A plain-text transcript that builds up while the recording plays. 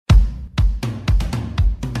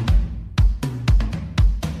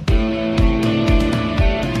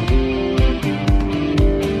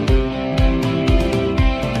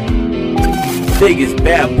Vegas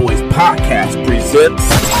Bad Boys podcast presents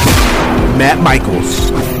Matt Michaels.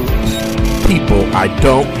 People I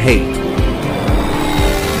don't hate.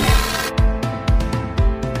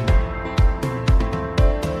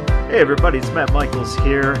 Hey everybody, it's Matt Michaels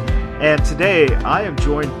here, and today I am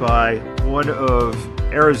joined by one of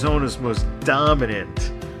Arizona's most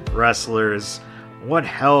dominant wrestlers, one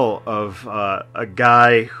hell of a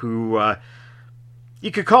guy who you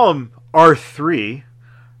could call him R3,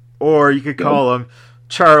 or you could call him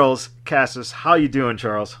Charles Cassus. How you doing,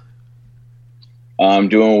 Charles? I'm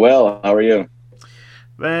doing well. How are you?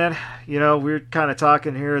 Man, you know, we're kind of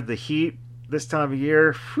talking here, the heat this time of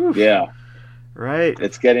year. Whew. Yeah. Right?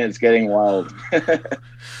 It's getting wild.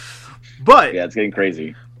 But yeah, it's getting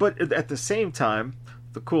crazy. But at the same time,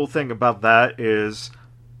 the cool thing about that is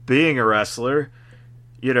being a wrestler,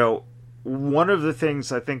 you know, one of the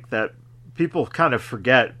things I think that people kind of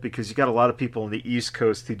forget, because you got a lot of people on the East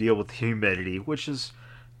Coast who deal with humidity, which is,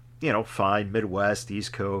 you know, fine, Midwest,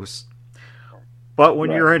 East Coast. But when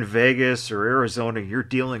you're in Vegas or Arizona, you're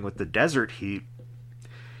dealing with the desert heat.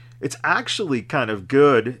 It's actually kind of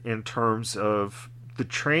good in terms of the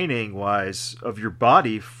training wise of your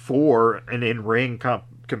body for an in-ring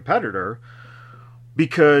competitor,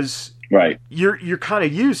 because you're kind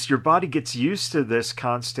of your body gets used to this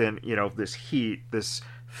constant, you know, this heat, this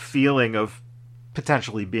feeling of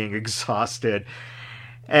potentially being exhausted.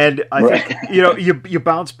 And I think, you know, you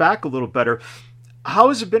bounce back a little better. How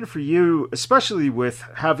has it been for you, especially with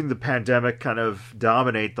having the pandemic kind of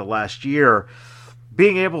dominate the last year,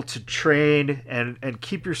 being able to train and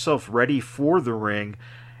keep yourself ready for the ring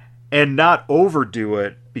and not overdo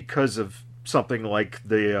it because of something like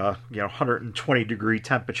the 120 degree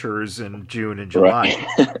temperatures in June and July?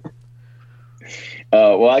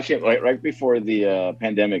 Well, actually, right before the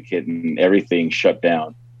pandemic hit and everything shut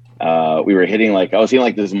down, I was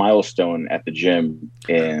hitting this milestone at the gym,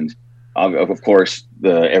 and of course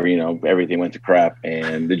everything went to crap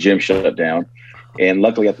and the gym shut down. And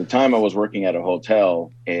luckily at the time I was working at a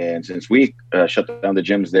hotel, and since we shut down the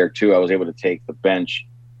gyms there too, I was able to take the bench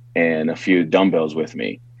and a few dumbbells with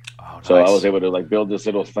me. Oh, nice. So I was able to build this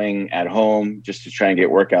little thing at home just to try and get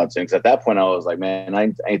workouts in. Because at that point I was like, man,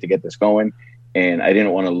 I need to get this going, and I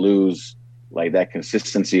didn't want to lose that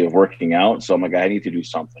consistency of working out. So I'm like, I need to do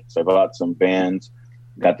something. So I bought some bands,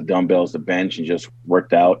 got the dumbbells, the bench, and just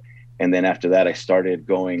worked out. And then after that, I started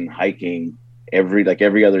going hiking every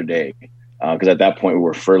other day. Because at that point we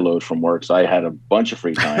were furloughed from work, so I had a bunch of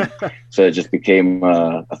free time. So it just became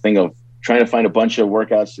a thing of trying to find a bunch of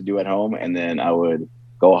workouts to do at home, and then I would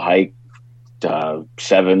go hike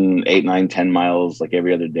 7, 8, 9, 10 miles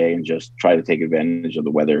every other day, and just try to take advantage of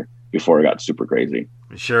the weather before it got super crazy.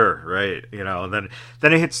 Sure, right. You know, and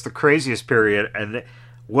then it hits the craziest period, and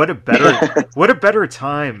what a better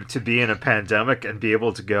time to be in a pandemic and be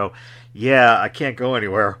able to go, yeah, I can't go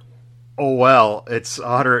anywhere. Oh, well, it's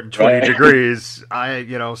 120 degrees.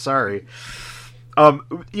 Sorry.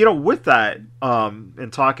 With that,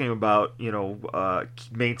 and talking about,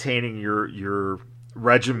 maintaining your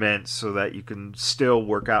regiment so that you can still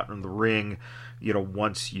work out in the ring,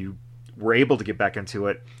 once you were able to get back into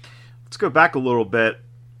it. Let's go back a little bit.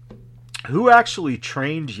 Who actually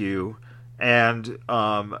trained you? And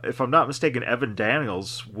if I'm not mistaken, Evan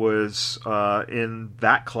Daniels was in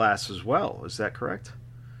that class as well. Is that correct?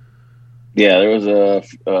 Yeah, there was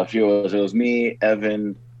a few of us. It was me,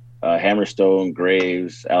 Evan, Hammerstone,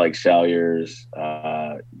 Graves, Alex Salyers,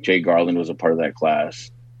 Jay Garland was a part of that class.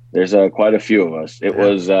 There's quite a few of us. It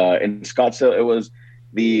was in Scottsdale. It was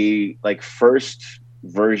the first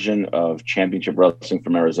version of Championship Wrestling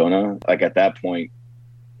from Arizona. At that point,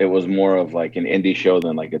 it was more of an indie show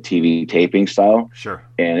than a TV taping style. Sure.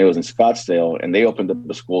 And it was in Scottsdale, and they opened up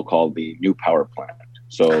a school called the New Power Plant.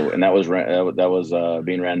 So, and that was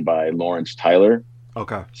being ran by Lawrence Tyler.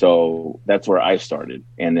 Okay. So that's where I started.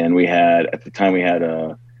 And then at the time we had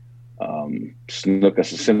a Sim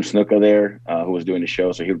Snuka there who was doing the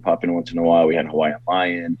show. So he would pop in once in a while. We had Hawaiian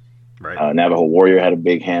Lion. Right. Navajo Warrior had a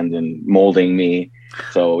big hand in molding me.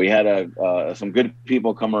 So we had some good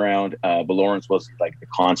people come around. But Lawrence was the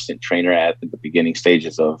constant trainer at the beginning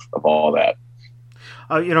stages of all that.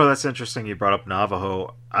 That's interesting. You brought up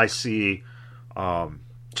Navajo. I see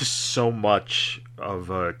just so much of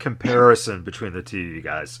a comparison between the two of you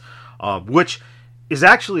guys, which is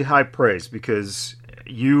actually high praise, because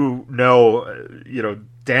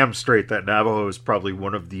damn straight that Navajo is probably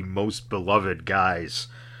one of the most beloved guys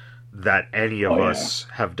that any of us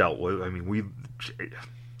have dealt with. I mean, we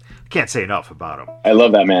can't say enough about him. I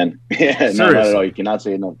love that man. Yeah, not at all. You cannot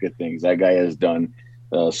say enough good things. That guy has done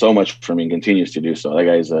so much for me and continues to do so. That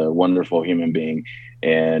guy's a wonderful human being,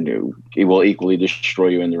 and he will equally destroy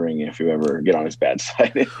you in the ring if you ever get on his bad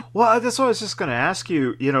side. Well, that's what I was just going to ask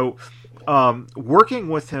you. You know, working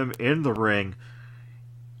with him in the ring,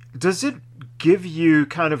 does it give you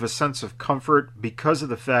kind of a sense of comfort because of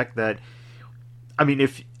the fact that, I mean,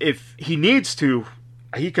 if he needs to,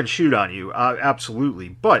 he can shoot on you, absolutely.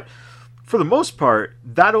 But for the most part,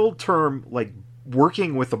 that old term, like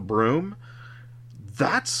working with a broom,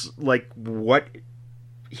 that's like what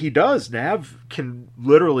he does. Nav can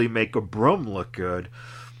literally make a broom look good.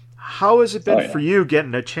 How has it been for you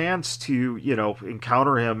getting a chance to, you know,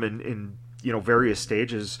 encounter him in you know, various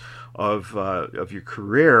stages of your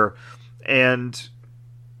career? And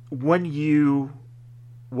when you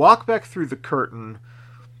walk back through the curtain,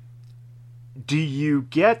 do you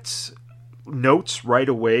get notes right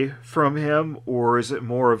away from him, or is it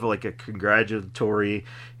more of like a congratulatory?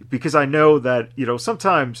 Because I know that, you know,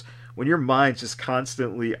 sometimes when your mind's just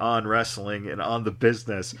constantly on wrestling and on the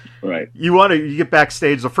business, right, you get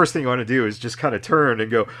backstage, the first thing you want to do is just kind of turn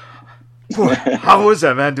and go, how was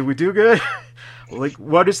that, man? Did we do good? Like,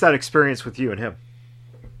 what is that experience with you and him?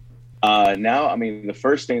 Now, I mean, the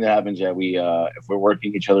first thing that happens, if we're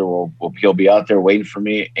working each other, he'll be out there waiting for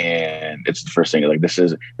me, and it's the first thing. Like, this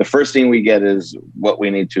is the first thing we get is what we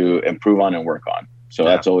need to improve on and work on. So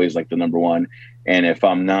that's always like the number one. And if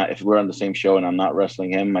we're on the same show and I'm not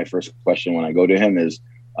wrestling him, my first question when I go to him is,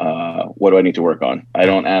 what do I need to work on? I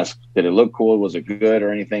don't ask, did it look cool? Was it good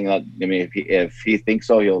or anything? I mean, if he thinks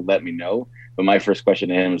so, he'll let me know. But my first question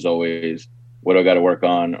to him is always, what do I got to work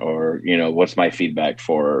on? Or, you know, what's my feedback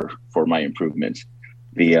for my improvements?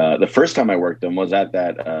 The first time I worked him was at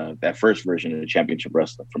that first version of the Championship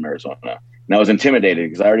Wrestling from Arizona. And I was intimidated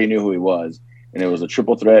because I already knew who he was. And it was a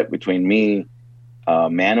triple threat between me,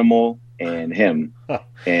 Manimal, and him.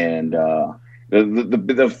 And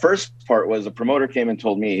the first part was the promoter came and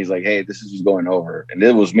told me, he's like, hey, this is what's going over. And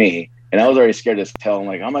it was me. And I was already scared to tell him,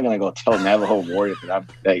 like, how am I going to go tell Navajo Warrior that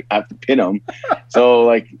I have to pin him? So,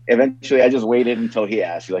 like, eventually I just waited until he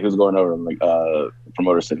asked, like, who's going over? I'm like, the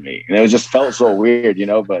promoter said me. And it just felt so weird, you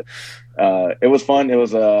know, but it was fun. It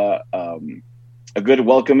was a good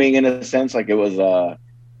welcoming in a sense. Like, it was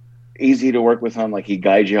easy to work with him. Like, he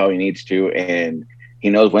guides you how he needs to, and he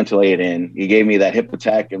knows when to lay it in. He gave me that hip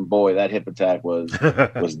attack, and boy, that hip attack was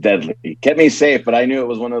deadly. He kept me safe, but I knew it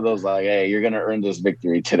was one of those, like, hey, you're gonna earn this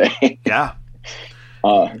victory today. Yeah.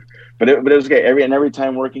 But it was great. Every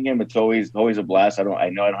time working him, it's always a blast. I know I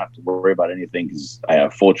don't have to worry about anything because I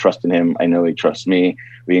have full trust in him. I know he trusts me.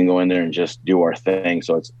 We can go in there and just do our thing.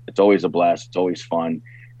 So it's always a blast. It's always fun,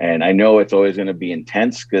 and I know it's always going to be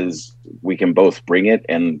intense because we can both bring it.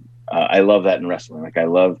 And I love that in wrestling. Like, I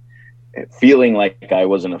love feeling like I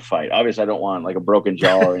was in a fight. Obviously, I don't want like a broken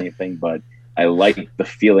jaw or anything, but I like the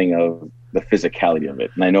feeling of the physicality of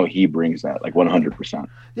it. And I know he brings that like 100%.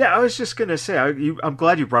 Yeah, I was just going to say, I'm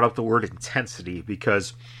glad you brought up the word intensity,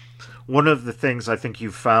 because one of the things I think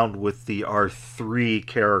you found with the R3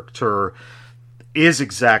 character is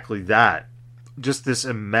exactly that. Just this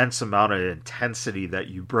immense amount of intensity that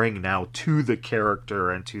you bring now to the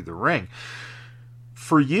character and to the ring.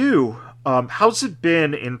 For you, how's it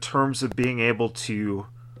been in terms of being able to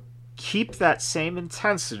keep that same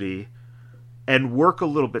intensity and work a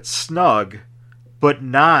little bit snug, but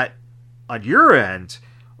not on your end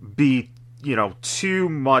be, you know, too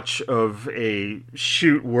much of a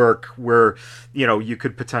shoot work where, you know, you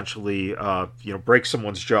could potentially, break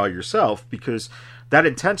someone's jaw yourself, because that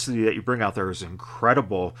intensity that you bring out there is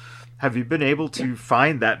incredible. Have you been able to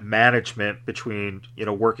find that management between, you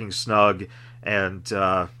know, working snug and,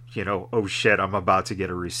 oh shit, I'm about to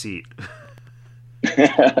get a receipt?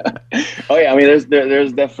 Oh yeah, I mean,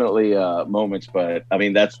 there's definitely moments, but I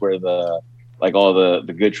mean, that's where all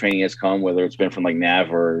the good training has come, whether it's been from like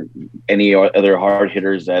Nav or any other hard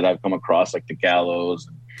hitters that I've come across, like the Gallows,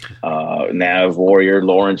 Nav, Warrior,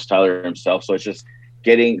 Lawrence, Tyler himself. So it's just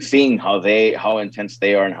seeing how intense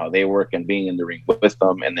they are and how they work, and being in the ring with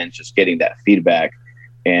them, and then just getting that feedback.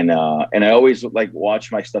 And I always like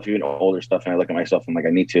watch my stuff, even older stuff, and I look at myself and I'm like,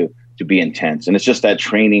 I need to be intense. And it's just that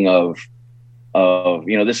training of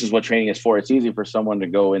this is what training is for. It's easy for someone to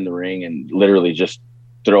go in the ring and literally just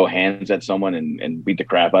throw hands at someone and beat the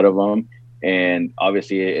crap out of them. And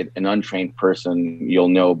obviously an untrained person, you'll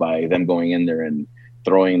know by them going in there and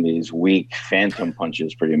throwing these weak phantom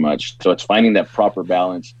punches pretty much. So it's finding that proper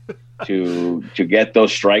balance to get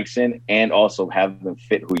those strikes in and also have them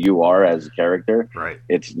fit who you are as a character. Right.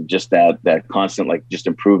 It's just that constant, like, just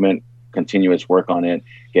improvement continuous work on it,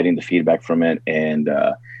 getting the feedback from it. And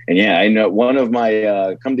yeah, I know one of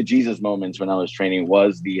my come to Jesus moments when I was training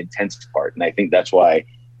was the intense part. And I think that's why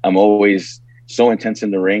I'm always so intense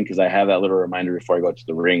in the ring, because I have that little reminder before I go to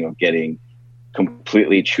the ring of getting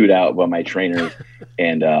completely chewed out by my trainers.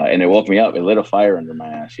 And it woke me up. It lit a fire under my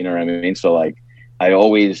ass. You know what I mean? So like, I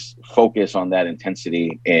always focus on that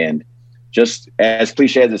intensity, and just as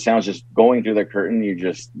cliche as it sounds, just going through the curtain,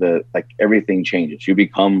 everything changes. You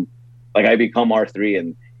become like, I become R3,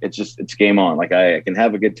 and it's game on. Like I can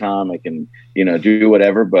have a good time. I can, do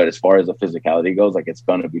whatever. But as far as the physicality goes, like, it's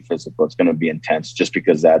going to be physical. It's going to be intense, just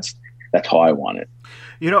because that's how I want it.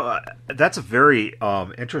 That's a very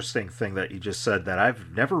interesting thing that you just said that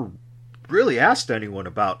I've never really asked anyone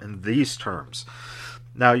about in these terms.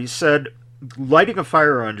 Now, you said lighting a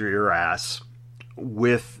fire under your ass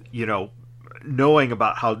with, knowing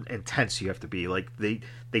about how intense you have to be. Like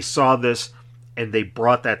they saw this and they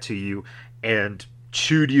brought that to you and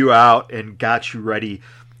chewed you out and got you ready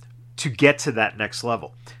to get to that next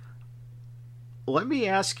level. Let me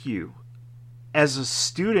ask you, as a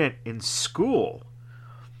student in school,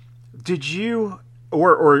 did you,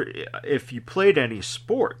 or if you played any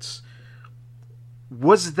sports,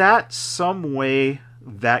 was that some way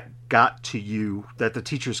that got to you, that the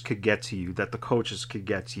teachers could get to you, that the coaches could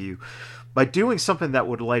get to you, by doing something that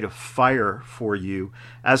would light a fire for you,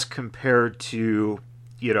 as compared to,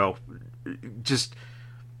 just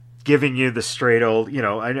giving you the straight old,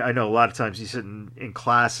 I know a lot of times you sit in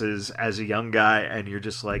classes as a young guy and you're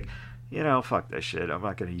just like, fuck this shit. I'm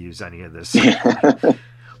not going to use any of this.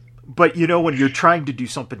 But, when you're trying to do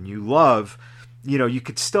something you love, you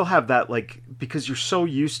could still have that, like, because you're so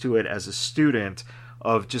used to it as a student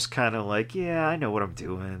of just kind of like, yeah, I know what I'm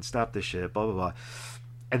doing. Stop this shit, blah, blah, blah.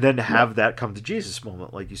 And then to have that come to Jesus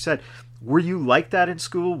moment, like you said. Were you like that in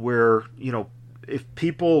school where, if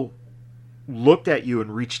people looked at you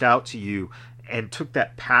and reached out to you and took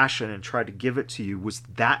that passion and tried to give it to you, was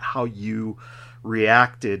that how you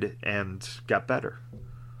reacted and got better?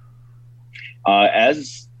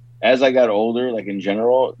 As I got older, like in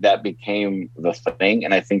general, that became the thing.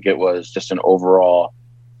 And I think it was just an overall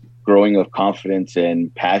growing of confidence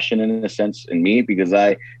and passion, in a sense, in me, because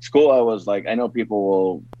I was like, I know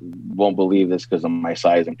people won't believe this because of my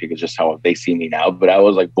size and because just how they see me now, but I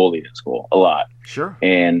was like bullied in school a lot. Sure.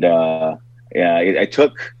 And I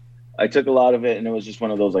took a lot of it, and it was just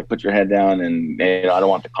one of those, like, put your head down and I don't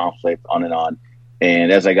want the conflict, on and on.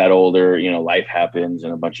 And as I got older, life happens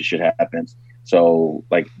and a bunch of shit happens. So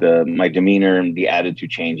like my demeanor and the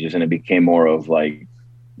attitude changes, and it became more of like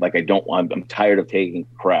I'm tired of taking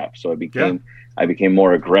crap. So I became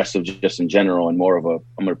more aggressive just in general, and more of I'm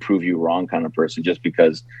going to prove you wrong kind of person, just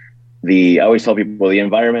because I always tell people the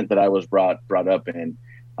environment that I was brought up in,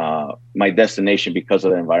 my destination because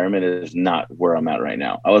of the environment is not where I'm at right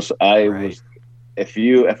now. If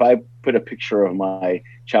I put a picture of my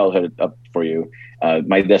childhood up for you,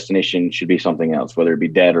 my destination should be something else, whether it be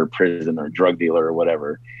dead or prison or drug dealer or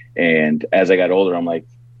whatever. And as I got older, I'm like,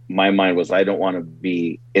 my mind was, I don't want to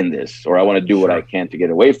be in this, or I want to do what I can to get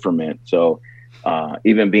away from it. So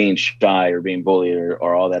even being shy or being bullied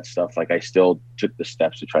or all that stuff, like, I still took the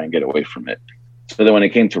steps to try and get away from it. So then when it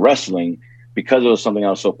came to wrestling, because it was something I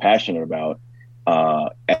was so passionate about,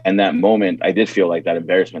 and that moment, I did feel like that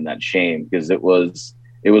embarrassment, that shame, because it was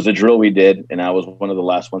a drill we did, and I was one of the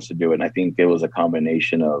last ones to do it. And I think it was a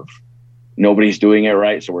combination of nobody's doing it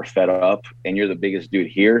right, so we're fed up, and you're the biggest dude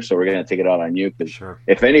here, so we're going to take it out on you, because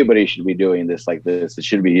if anybody should be doing this like this, it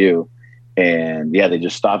should be you. And yeah, they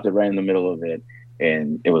just stopped it right in the middle of it,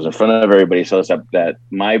 and it was in front of everybody. So it's that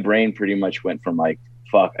my brain pretty much went from like,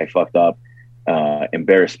 fuck, I fucked up,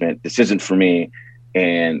 embarrassment, this isn't for me.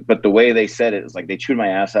 But the way they said it is like, they chewed my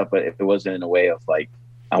ass up, but it wasn't in a way of like,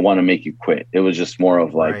 I want to make you quit. It was just more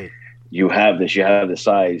of like, you have the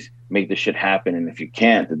size, make this shit happen. And if you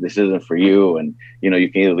can't, then this isn't for you. And, you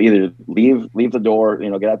can either leave the door,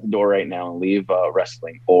 get out the door right now and leave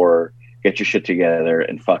wrestling, or get your shit together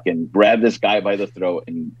and fucking grab this guy by the throat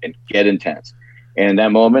and get intense. And in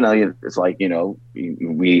that moment, it's like, I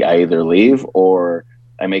either leave or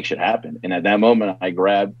I make shit happen. And at that moment, I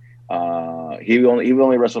grabbed, he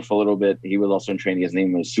only wrestled for a little bit. He was also in training. His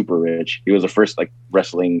name was Super Rich. He was the first like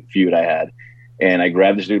wrestling feud I had. And I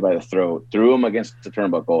grabbed this dude by the throat, threw him against the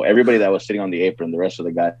turnbuckle. Everybody that was sitting on the apron, the rest of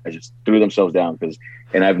the guys just threw themselves down,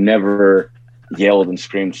 and I've never yelled and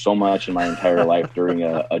screamed so much in my entire life during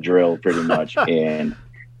a drill, pretty much. And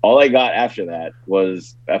all I got after that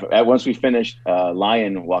was, once we finished,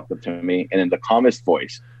 Lion walked up to me and in the calmest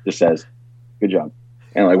voice just says, "Good job."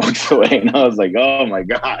 and like walks away. And I was like, oh my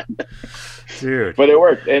God. Dude. But it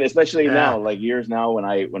worked. And especially now, like years now, when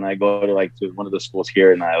I go to like to one of the schools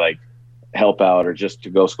here and I like help out or just to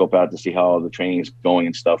go scope out to see how the training is going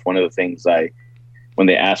and stuff. One of the things when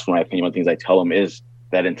they ask for my opinion, one of the things I tell them is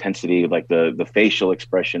that intensity, like the facial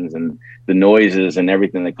expressions and the noises and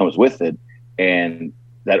everything that comes with it. And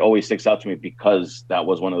that always sticks out to me because that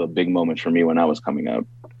was one of the big moments for me when I was coming up.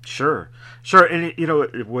 Sure. And you know,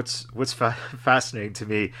 what's fascinating to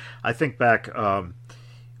me, I think back,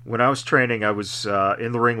 when I was training, I was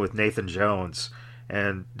in the ring with Nathan Jones,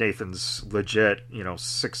 and Nathan's legit, 6'9",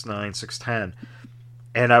 6'10",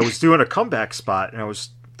 and I was doing a comeback spot, and I was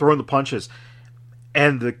throwing the punches,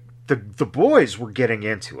 and the boys were getting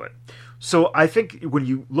into it. So I think when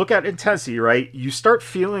you look at intensity, right, you start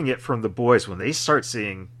feeling it from the boys when they start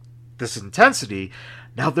seeing this intensity.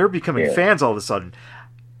 Now they're becoming fans all of a sudden.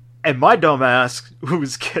 And my dumbass, who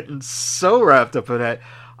was getting so wrapped up in it,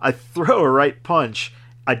 I throw a right punch.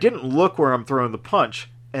 I didn't look where I'm throwing the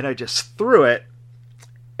punch, and I just threw it,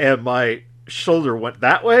 and my shoulder went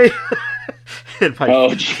that way. And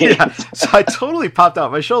so I totally popped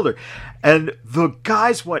out my shoulder. And the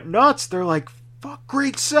guys went nuts. They're like, fuck,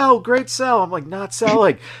 great sell. I'm like, not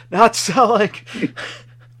selling.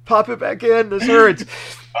 Pop it back in. This hurts.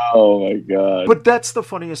 Oh my God. But that's the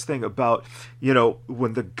funniest thing about,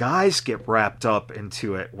 when the guys get wrapped up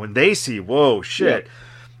into it, when they see, whoa, shit,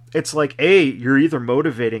 it's like, you're either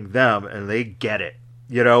motivating them and they get it.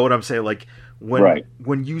 You know what I'm saying? Like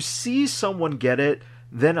when you see someone get it,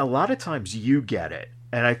 then a lot of times you get it.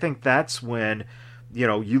 And I think that's when,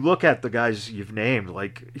 you look at the guys you've named,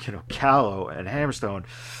 like, Callow and Hammerstone.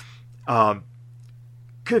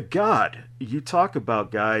 Good God, you talk about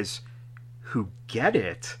guys who get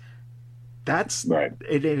it. That's right.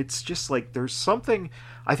 It's just like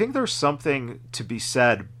I think there's something to be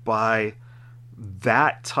said by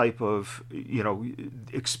that type of,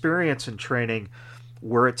 experience and training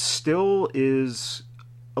where it still is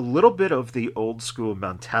a little bit of the old school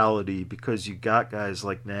mentality, because you got guys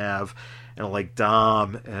like Nav and like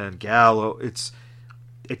Dom and Gallo. It's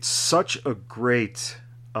such a great,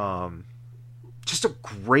 just a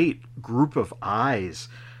great group of eyes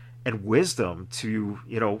and wisdom to,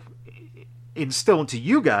 instill into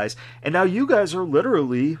you guys. And now you guys are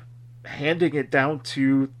literally handing it down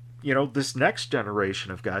to, this next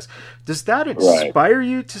generation of guys. Does that inspire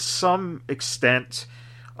you to some extent?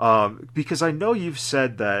 Because I know you've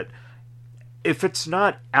said that if it's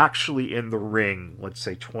not actually in the ring, let's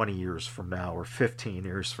say 20 years from now or 15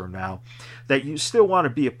 years from now, that you still want to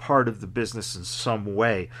be a part of the business in some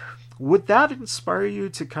way. Would that inspire you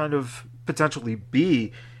to kind of potentially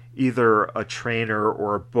be either a trainer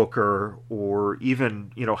or a booker, or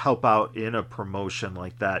even, help out in a promotion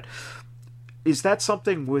like that? Is that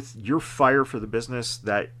something with your fire for the business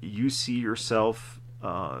that you see yourself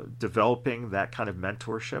developing, that kind of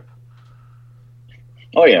mentorship?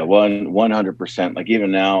 Oh yeah, 100%. Like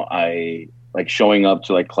even now, I like showing up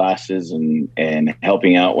to like classes and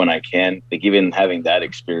helping out when I can. Like even having that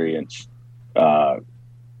experience,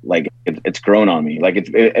 like it's grown on me. Like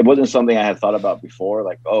it wasn't something I had thought about before.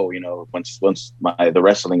 Like, oh, once the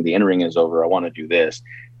wrestling, the in-ring is over, I want to do this.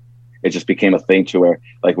 It just became a thing to where,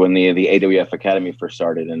 like, when the AWF Academy first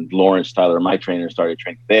started and Lawrence Tyler, my trainer, started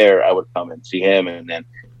training there, I would come and see him and then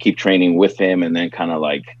keep training with him and then kind of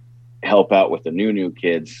like help out with the new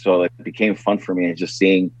kids. So it became fun for me, and just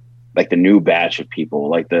seeing like the new batch of people,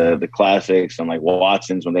 like the classics and like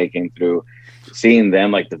Watsons when they came through, seeing them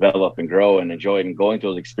like develop and grow and enjoy it and going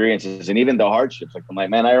through those experiences and even the hardships. Like I'm like,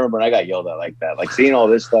 man, I remember when I got yelled at like that. Like seeing all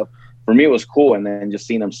this stuff for me was cool, and then just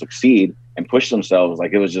seeing them succeed and push themselves,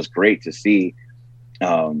 like it was just great to see.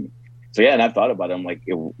 So yeah, and I've thought about them, like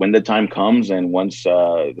when the time comes and once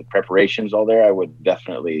the preparation's all there, I would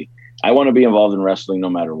definitely, I want to be involved in wrestling no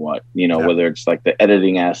matter what, whether it's like the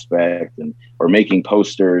editing aspect or making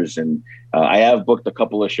posters. And I have booked a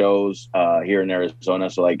couple of shows here in Arizona.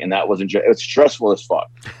 So like, and that was it was stressful as fuck,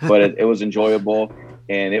 but it was enjoyable.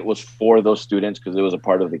 And it was for those students because it was a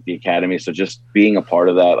part of the academy. So just being a part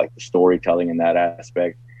of that, like the storytelling in that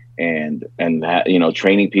aspect and that,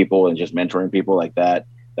 training people and just mentoring people like that,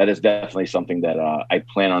 that is definitely something that I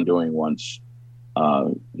plan on doing once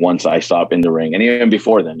I stop in the ring. And even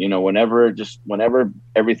before then, whenever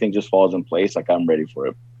everything just falls in place, like I'm ready for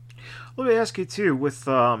it. Let me ask you too, with,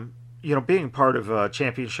 being part of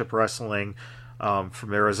championship wrestling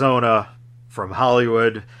from Arizona, from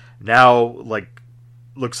Hollywood, now like,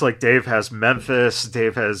 looks like Dave has Memphis.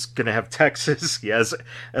 Dave has gonna have Texas. He has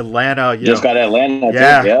Atlanta. Just got Atlanta.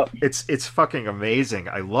 Yeah, too. Yep. It's fucking amazing.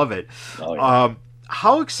 I love it. Oh, yeah.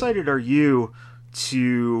 How excited are you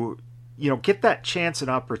to get that chance and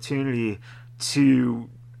opportunity to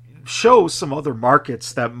show some other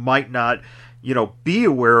markets that might not, be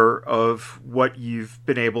aware of what you've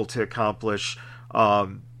been able to accomplish,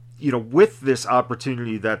 with this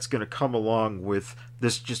opportunity that's going to come along with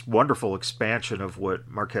this just wonderful expansion of what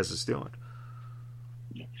Marquez is doing.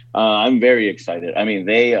 I'm very excited. I mean,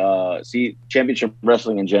 they see championship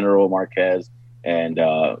wrestling in general, Marquez and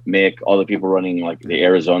Mick, all the people running like the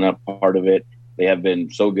Arizona part of it. They have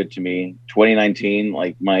been so good to me. 2019,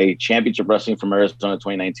 like my championship wrestling from Arizona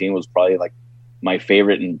 2019 was probably like my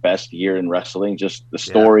favorite and best year in wrestling. Just the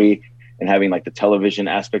story and having like the television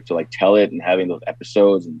aspect to like tell it and having those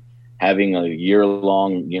episodes and having a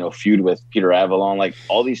year-long, feud with Peter Avalon, like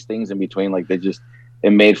all these things in between, like it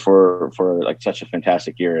made for like such a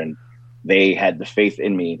fantastic year. And they had the faith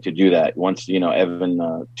in me to do that. Once,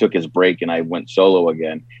 Evan took his break and I went solo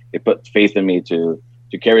again, they put faith in me to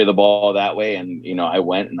carry the ball that way. And, I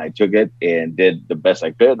went and I took it and did the best I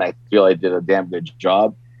could. And I feel I did a damn good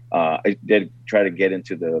job. I did try to get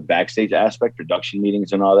into the backstage aspect, production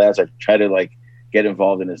meetings and all that. So I tried to like get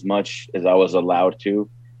involved in as much as I was allowed to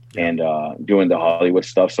and doing the Hollywood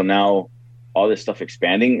stuff. So now all this stuff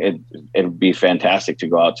expanding, it'd be fantastic to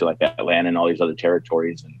go out to like Atlanta and all these other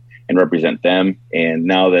territories and represent them. And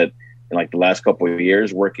now that in like the last couple of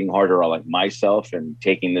years, working harder on like myself and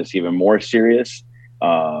taking this even more serious,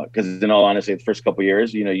 because in all honesty, the first couple of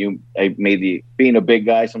years, I made being a big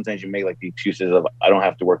guy, sometimes you make like the excuses of I don't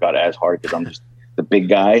have to work out as hard because I'm just the big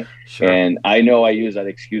guy. Sure. And I know I use that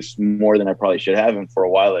excuse more than I probably should have. And for a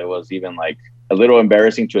while, it was even like a little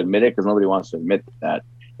embarrassing to admit it because nobody wants to admit that.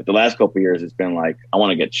 But the last couple of years, it's been like, I want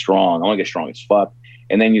to get strong. I want to get strong as fuck.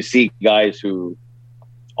 And then you see guys who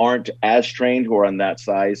aren't as trained, who are on that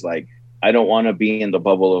size. Like, I don't want to be in the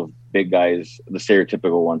bubble of big guys, the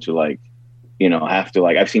stereotypical ones who like, have to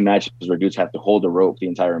like, I've seen matches where dudes have to hold the rope the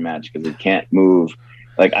entire match because they can't move.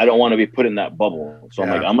 Like, I don't want to be put in that bubble. So I'm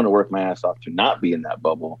like, I'm going to work my ass off to not be in that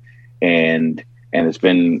bubble. And it's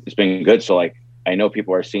been good. So like, I know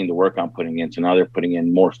people are seeing the work I'm putting in. So now they're putting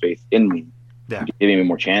in more faith in me. Yeah. Giving me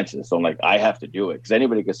more chances. So I'm like, I have to do it because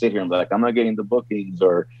anybody could sit here and be like, I'm not getting the bookings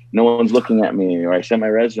or no one's looking at me or I sent my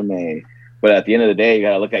resume. But at the end of the day, you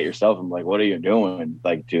got to look at yourself and like, what are you doing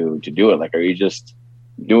like to do it? Like, are you just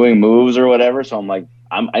doing moves or whatever? So I'm like,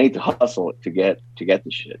 I need to hustle to get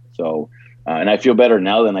the shit. So, and I feel better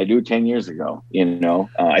now than I do 10 years ago.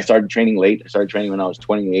 I started training late. I started training when I was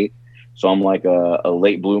 28. So I'm like a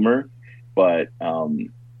late bloomer, but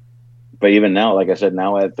even now, like I said,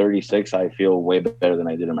 now at 36, I feel way better than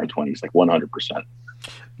I did in my 20s, like 100%.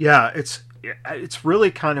 Yeah, it's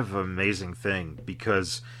really kind of an amazing thing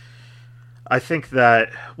because I think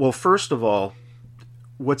that, well, first of all,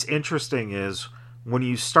 what's interesting is when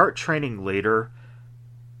you start training later,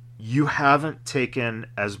 you haven't taken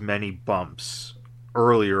as many bumps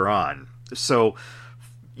earlier on. So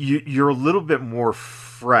you're a little bit more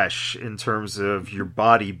fresh in terms of your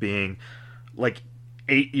body being like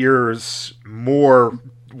 8 years more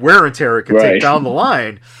wear and tear it could take down the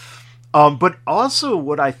line. But also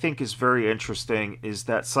what I think is very interesting is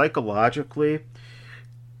that psychologically,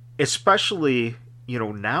 especially,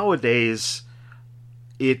 nowadays,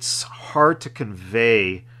 it's hard to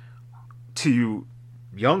convey to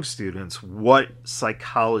young students what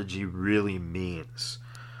psychology really means.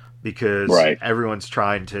 Because everyone's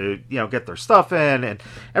trying to, get their stuff in, and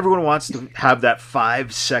everyone wants to have that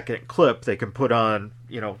 5-second clip they can put on,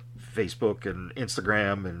 Facebook and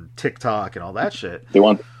Instagram and TikTok and all that shit. They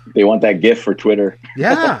want that GIF for Twitter.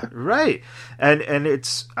 Yeah, right. And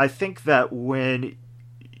I think that when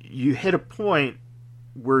you hit a point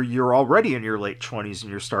where you're already in your late 20s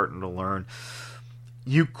and you're starting to learn,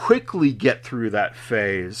 you quickly get through that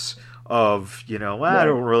phase of, I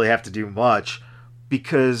don't really have to do much.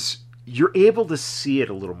 Because you're able to see it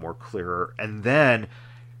a little more clearer, and then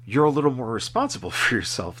you're a little more responsible for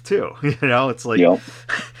yourself too. It's like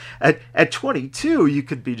at 22, you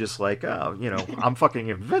could be just like, oh, I'm fucking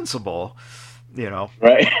invincible.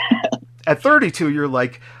 Right. At 32, you're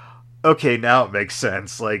like, okay, now it makes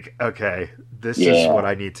sense. Like, okay, this is what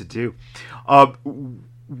I need to do.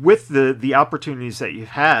 With the opportunities that you've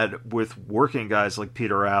had with working guys like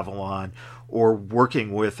Peter Avalon or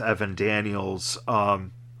working with Evan Daniels,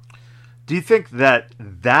 do you think that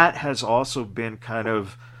has also been kind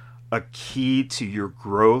of a key to your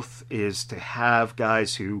growth, is to have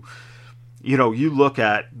guys who, you look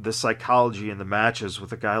at the psychology in the matches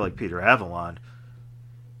with a guy like Peter Avalon,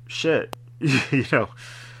 shit,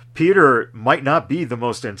 Peter might not be the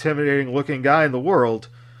most intimidating looking guy in the world,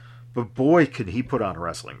 but boy, can he put on a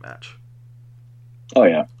wrestling match. Oh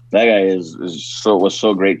yeah. That guy was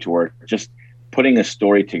so great to work. Just putting a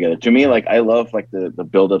story together. To me, like I love like the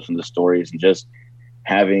buildups and the stories and just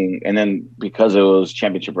having, and then because it was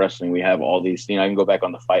championship wrestling, we have all these, I can go back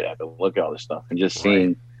on the fight app and look at all this stuff and just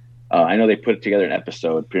seeing, I know they put together an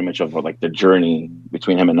episode pretty much of like the journey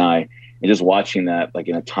between him and I, and just watching that like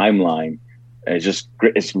in a timeline.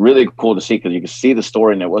 It's really cool to see, because you can see the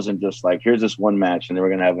story, and it wasn't just like, here's this one match and then we're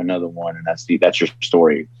going to have another one, and that's your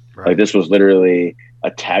story. Right. Like this was literally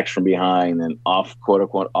attacks from behind and quote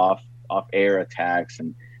unquote off air attacks,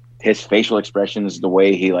 and his facial expressions, the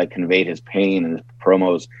way he like conveyed his pain and his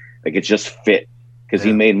promos, like it just fit, because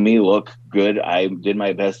he made me look good. I did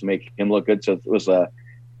my best to make him look good. So it was a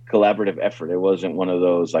collaborative effort. It wasn't one of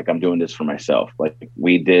those like I'm doing this for myself. Like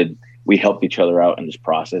we helped each other out in this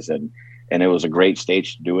process, and it was a great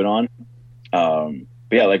stage to do it on. But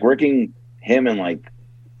yeah, like working him and like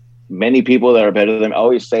many people that are better than me. I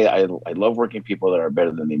always say I love working people that are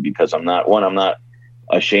better than me, because I'm not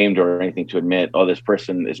ashamed or anything to admit, oh, this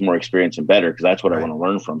person is more experienced and better, because that's what I want to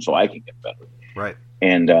learn from, so I can get better. Right.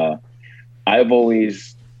 And I've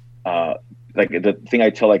always like the thing I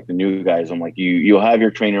tell like the new guys, I'm like, you'll have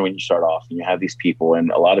your trainer when you start off, and you have these people,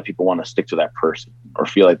 and a lot of people want to stick to that person or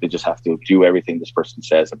feel like they just have to do everything this person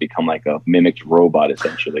says and become like a mimicked robot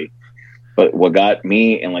essentially. But what got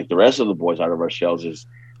me and like the rest of the boys out of our shells is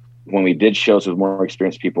when we did shows with more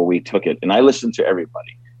experienced people, we took it, and I listened to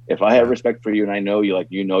everybody. If I have respect for you and I know you, like,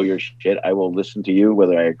 your shit, I will listen to you,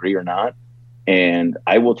 whether I agree or not. And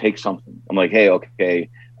I will take something. I'm like, hey, okay.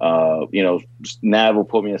 Nav will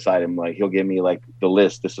put me aside, and like, he'll give me like the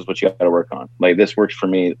list. This is what you got to work on. Like, this works for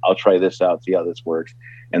me. I'll try this out, see how this works.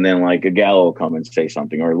 And then like a Gallo will come and say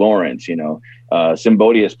something, or Lawrence,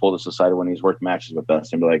 Symbodius pulled us aside when he's worked matches with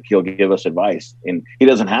us, and be like, he'll give us advice, and he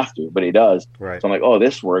doesn't have to, but he does. Right. So I'm like, oh,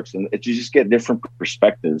 this works. And you just get different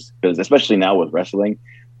perspectives, because especially now with wrestling,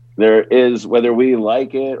 there is, whether we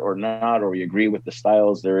like it or not, or we agree with the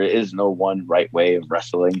styles, there is no one right way of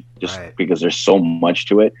wrestling, just because there's so much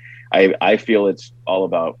to it. I feel it's all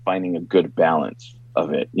about finding a good balance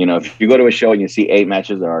of it. If you go to a show and you see 8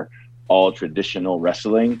 matches that are all traditional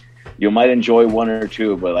wrestling, you might enjoy 1 or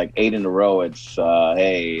 2, but like 8 in a row, it's and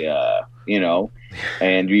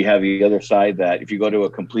you have the other side that if you go to a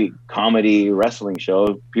complete comedy wrestling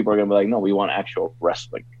show, people are going to be like, no, we want actual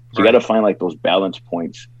wrestling. So you got to find like those balance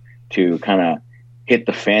points to kind of hit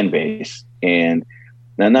the fan base, and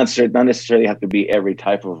not necessarily have to be every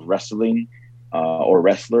type of wrestling or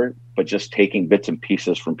wrestler, but just taking bits and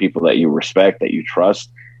pieces from people that you respect, that you trust,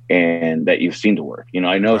 and that you've seen to work.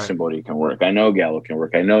 I know Symbodi can work. I know Gallo can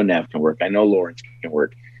work. I know Nav can work. I know Lawrence can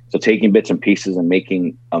work. So taking bits and pieces and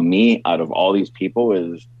making a me out of all these people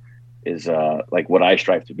is like what I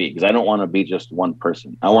strive to be, because I don't want to be just one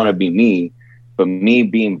person. I want to be me. But me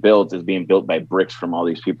being built is being built by bricks from all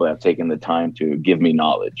these people that have taken the time to give me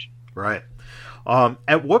knowledge. Right.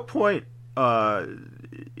 At what point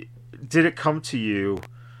did it come to you,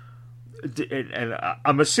 and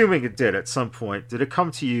I'm assuming it did at some point, did it come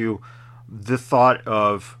to you the thought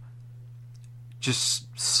of just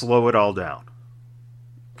slow it all down?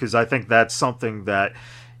 Because I think that's something that,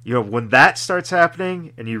 when that starts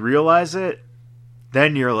happening and you realize it,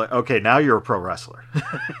 then you're like, okay, now you're a pro wrestler.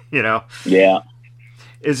 Yeah.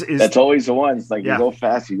 That's always the one. It's like, you go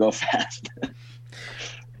fast.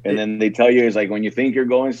 And then they tell you, it's like, when you think you're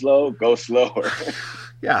going slow, go slower.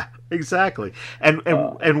 Yeah, exactly.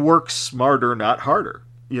 And work smarter, not harder.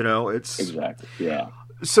 It's exactly. Yeah.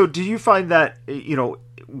 So do you find that,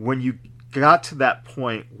 when you got to that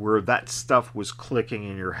point where that stuff was clicking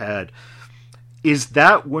in your head, is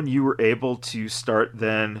that when you were able to start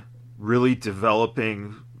then really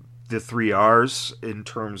developing the 3 R's in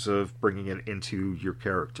terms of bringing it into your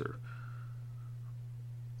character?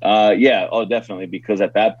 Yeah. Oh, definitely. Because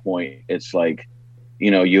at that point, it's like,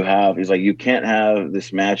 you can't have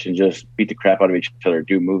this match and just beat the crap out of each other,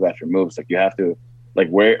 do move after move. It's like, you have to, like,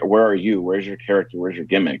 where are you? Where's your character? Where's your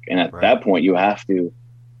gimmick? And at that point, you have to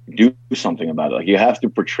do something about it. Like, you have to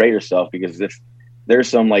portray yourself, because if there's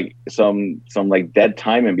some dead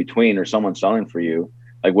time in between, or someone selling for you,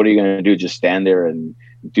 like, what are you going to do? Just stand there and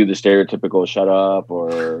do the stereotypical shut up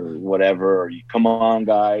or whatever, or you come on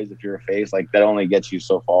guys, if you're a face, like, that only gets you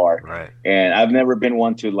so far. Right. And I've never been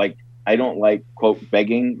one to, like, I don't like, quote,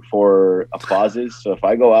 begging for applauses. So if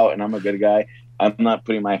I go out and I'm a good guy, I'm not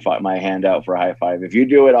putting my hand out for a high five. If you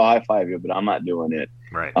do it, I'll high five you, but I'm not doing it.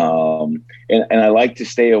 Right. And I like to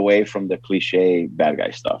stay away from the cliche bad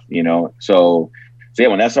guy stuff, So yeah,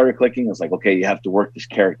 when that started clicking, it's like, okay, you have to work this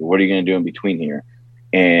character. What are you going to do in between here?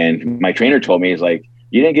 And my trainer told me, he's like,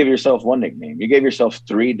 you didn't give yourself one nickname. You gave yourself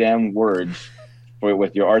 3 damn words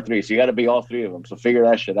with your R3. So you got to be all 3 of them. So figure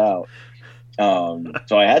that shit out.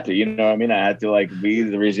 So I had to, you know what I mean? I had to like be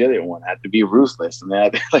the resilient one. I had to be ruthless, and I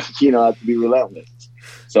had to, like, I had to be relentless.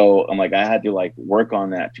 So I'm like, I had to like work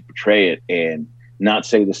on that to portray it and not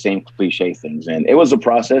say the same cliche things. And it was a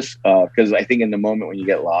process, because I think in the moment when you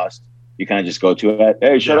get lost, you kind of just go to it.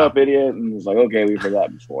 Hey, shut up, idiot. And it's like, okay, we've heard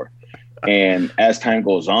that before. And as time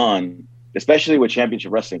goes on, especially with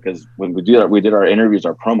championship wrestling, because when we did our interviews,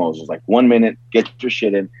 our promos, it was like 1 minute, get your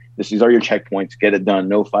shit in. These are your checkpoints, get it done.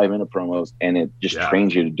 No 5-minute promos. And it just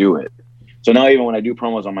trains you to do it. So now even when I do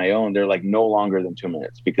promos on my own, they're like no longer than 2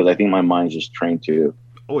 minutes, because I think my mind's just trained to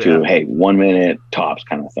hey, 1 minute tops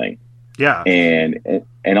kind of thing. Yeah.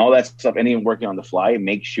 And all that stuff, and even working on the fly,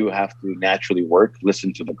 makes you have to naturally work,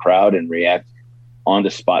 listen to the crowd, and react on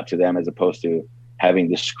the spot to them, as opposed to having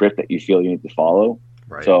the script that you feel you need to follow.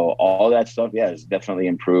 Right. So all that stuff, has definitely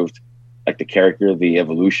improved, like the character, the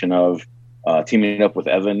evolution of teaming up with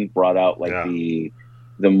Evan brought out like the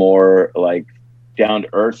more like down to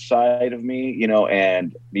earth side of me,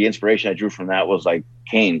 and the inspiration I drew from that was like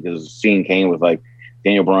Kane, because seeing Kane with like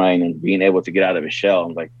Daniel Bryan and being able to get out of his shell,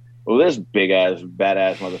 I'm like, well, this big ass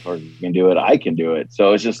badass motherfucker can do it. I can do it.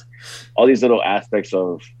 So it's just all these little aspects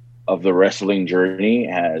of the wrestling journey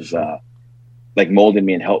has like molded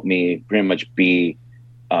me and helped me pretty much be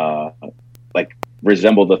like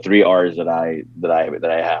resemble the 3 R's that I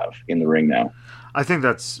have in the ring now. I think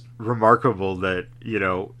that's remarkable that,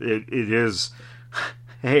 it is,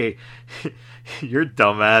 hey, your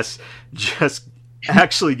dumbass just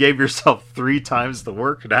actually gave yourself 3 times the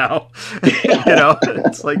work now.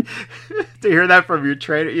 It's like to hear that from your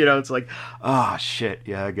trainer, it's like, oh shit.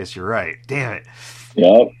 Yeah, I guess you're right. Damn it.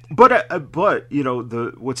 Yeah. But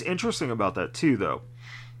what's interesting about that too, though,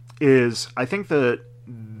 is I think that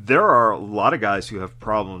there are a lot of guys who have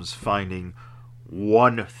problems finding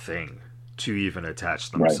one thing to even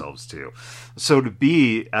attach themselves to. So to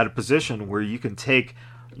be at a position where you can take,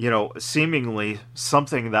 seemingly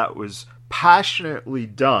something that was passionately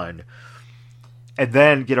done and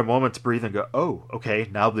then get a moment to breathe and go, oh, okay,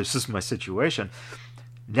 now this is my situation.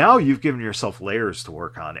 Now you've given yourself layers to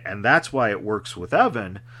work on. And that's why it works with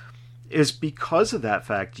Evan, is because of that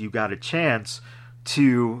fact you got a chance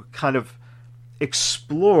to kind of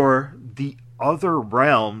explore the other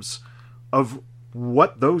realms of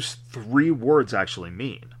what those 3 words actually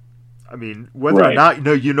mean. I mean, whether or not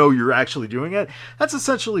you're actually doing it, that's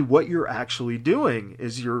essentially what you're actually doing,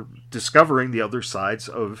 is you're discovering the other sides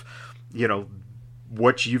of,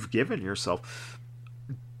 what you've given yourself.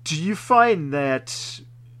 Do you find that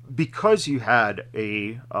because you had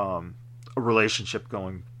a relationship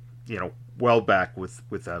going, well back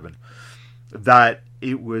with Evan, that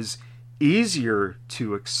it was easier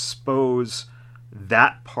to expose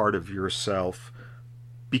that part of yourself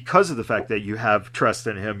because of the fact that you have trust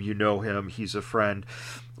in him, him, he's a friend.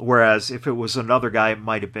 Whereas if it was another guy, it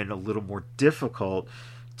might have been a little more difficult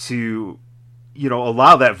to,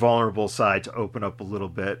 allow that vulnerable side to open up a little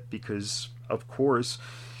bit, because of course,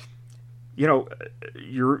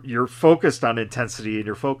 you're focused on intensity and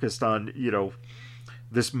you're focused on,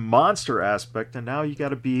 this monster aspect, and now you got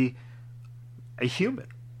to be a human.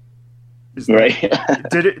 Right.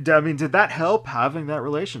 Did that help, having that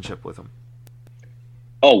relationship with him?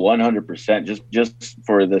 Oh, 100%. Just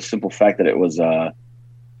for the simple fact that it was, I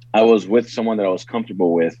was with someone that I was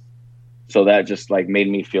comfortable with. So that just like made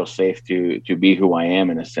me feel safe to be who I am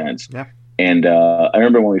in a sense. Yeah. And I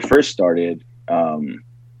remember when we first started,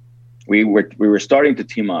 we were starting to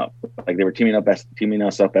team up. Like they were teaming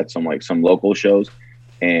us up at some local shows.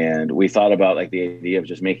 And we thought about like the idea of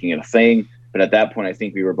just making it a thing. But at that point, I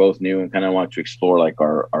think we were both new and kind of wanted to explore like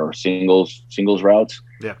our singles routes.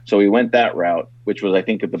 Yeah. So we went that route, which was, I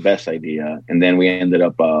think, the best idea. And then we ended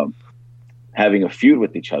up having a feud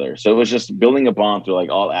with each other. So it was just building a bond through like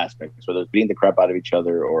all aspects, whether it's beating the crap out of each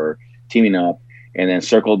other or teaming up, and then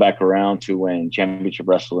circled back around to when Championship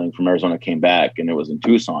Wrestling from Arizona came back, and it was in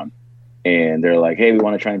Tucson. And they're like, hey, we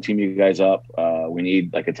want to try and team you guys up. We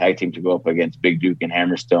need like a tag team to go up against Big Duke and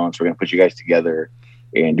Hammerstone. So we're going to put you guys together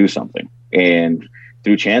and do something. And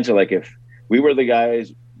through chance, or like if we were the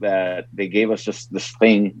guys that they gave us just this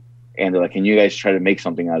thing, and they're like, can you guys try to make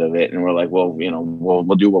something out of it? And we're like, well,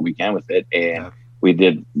 we'll do what we can with it. And we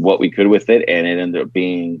did what we could with it. And it ended up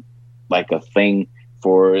being like a thing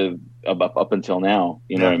for up until now.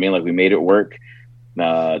 You know what I mean? Like we made it work.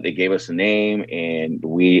 They gave us a name and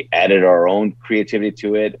we added our own creativity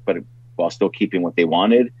to it, but while still keeping what they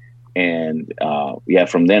wanted. And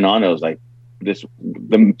from then on, it was like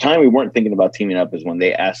the time we weren't thinking about teaming up is when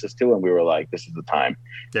they asked us to, and we were like, this is the time.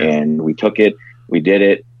 Yeah. And we took it, we did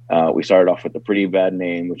it. We started off with a pretty bad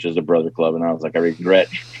name, which is the Brother Club. And I was like, I regret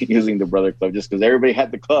using the Brother Club just because everybody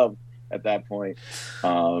had the club. at that point.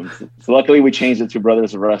 So luckily we changed it to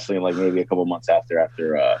Brothers of Wrestling, like maybe a couple months after. I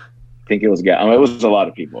think it was Gallo. I mean, it was a lot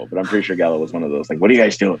of people, but I'm pretty sure Gallo was one of those. Like, what are you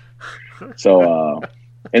guys doing? So,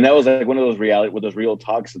 and that was like one of those real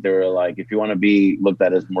talks that they were like, if you want to be looked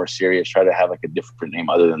at as more serious, try to have like a different name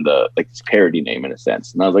other than the like this parody name in a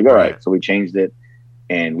sense. And I was like, all right. So we changed it,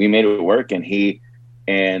 and we made it work.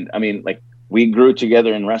 And I mean, like, we grew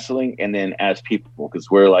together in wrestling, and then as people, because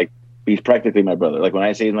he's practically my brother. Like, when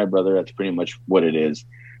I say he's my brother, that's pretty much what it is.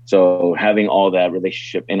 So having all that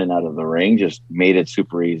relationship in and out of the ring just made it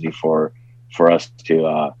super easy for us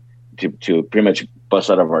to pretty much bust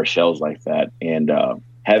out of our shells like that. And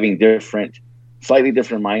having slightly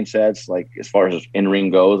different mindsets, like as far as in ring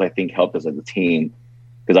goes, I think helped us as a team,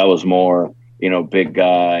 because I was more, big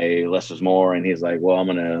guy, less is more, and he's like, well, I'm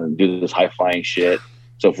gonna do this high flying shit.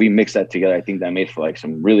 So if we mix that together, I think that made for like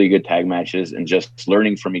some really good tag matches, and just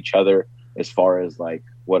learning from each other as far as like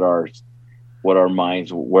what our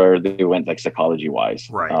minds, where they went like psychology wise.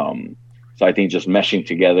 Right. So I think just meshing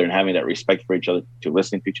together and having that respect for each other, to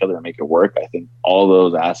listening to each other and make it work. I think all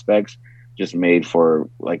those aspects just made for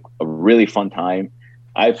like a really fun time.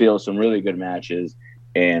 I feel some really good matches,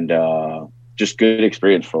 and just good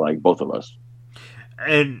experience for like both of us.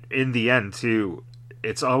 And in the end too,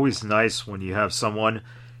 it's always nice when you have someone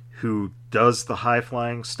who does the high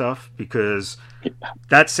flying stuff, because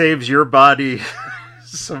that saves your body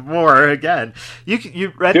some more. Again,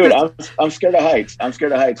 you read, dude. I'm scared of heights. So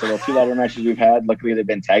the 2 ladder matches we've had, luckily they've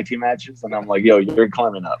been tag team matches, and I'm like, yo, you're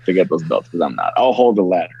climbing up to get those belts, because I'm not. I'll hold the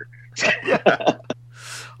ladder. Yeah.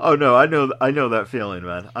 Oh no, I know that feeling,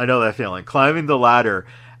 man. I know that feeling. Climbing the ladder.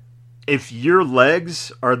 If your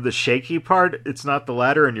legs are the shaky part, it's not the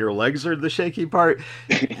ladder, and your legs are the shaky part,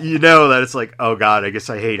 you know that it's like, oh god, I guess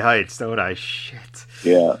I hate heights, don't I? Shit.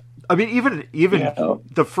 Yeah. I mean, even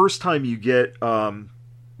the first time you get, to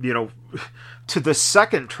the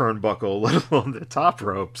second turnbuckle, let alone the top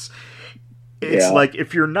ropes, it's like,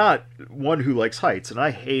 if you're not one who likes heights, and I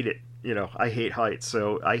hate it, I hate heights,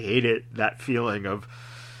 so I hate it, that feeling of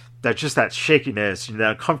that shakiness,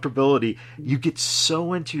 that comfortability, you get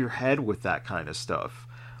so into your head with that kind of stuff.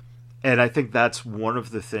 And I think that's one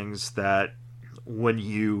of the things that when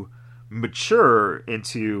you mature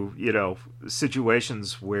into,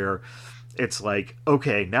 situations where it's like,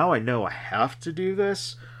 okay, now I know I have to do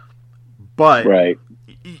this, but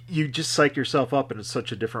you just psych yourself up in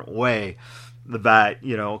such a different way that,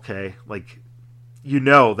 okay, like,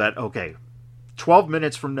 that, okay, 12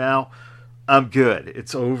 minutes from now, I'm good.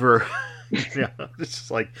 It's over. Yeah, it's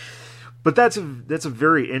just like, but that's a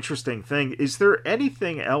very interesting thing. Is there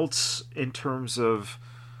anything else in terms of,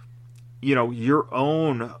 your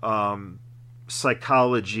own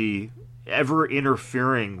psychology ever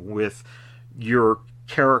interfering with your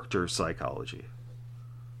character psychology?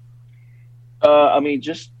 I mean,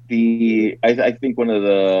 just I think one of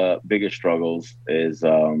the biggest struggles is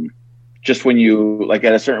just when you, like,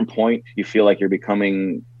 at a certain point, you feel like you're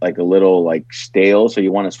becoming like a little like stale. So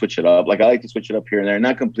you want to switch it up. Like, I like to switch it up here and there,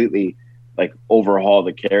 not completely like overhaul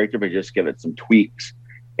the character, but just give it some tweaks.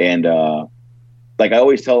 And like,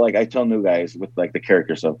 I tell new guys with like the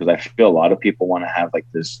character stuff, because I feel a lot of people want to have like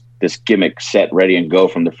this gimmick set ready and go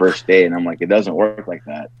from the first day. And I'm like, it doesn't work like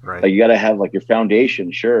that. Right. Like, you got to have like your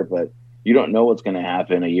foundation, sure, but you don't know what's going to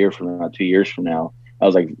happen a year from now, 2 years from now. I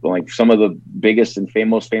was like some of the biggest and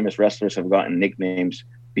most famous wrestlers have gotten nicknames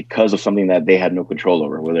because of something that they had no control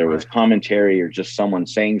over, whether it was commentary or just someone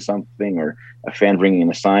saying something, or a fan bringing in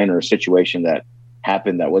a sign, or a situation that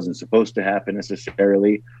happened that wasn't supposed to happen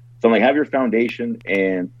necessarily. So I'm like, have your foundation,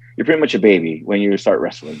 and you're pretty much a baby when you start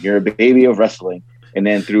wrestling. You're a baby of wrestling. And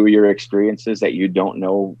then through your experiences that you don't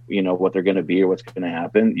know, what they're going to be or what's going to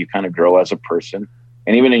happen, you kind of grow as a person.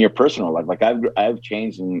 And even in your personal life, like I've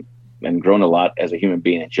changed and grown a lot as a human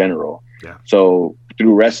being in general. Yeah. So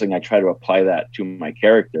through wrestling, I try to apply that to my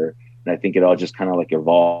character, and I think it all just kind of like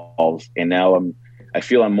evolves. And now I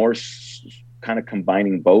feel I'm more kind of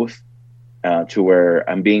combining both to where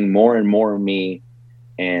I'm being more and more me,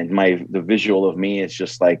 and the visual of me is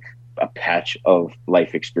just like a patch of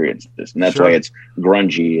life experiences, and that's why it's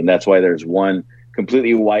grungy, and that's why there's one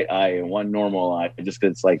completely white eye and one normal eye. Just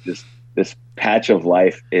 'cause it's like this patch of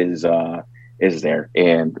life is there.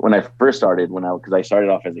 And when I first started, because I started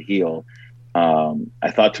off as a heel,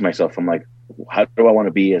 I thought to myself, I'm like, how do I want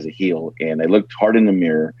to be as a heel? And I looked hard in the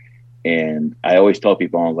mirror, and I always tell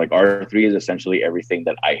people, I was like, R3 is essentially everything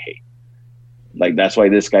that I hate. Like, that's why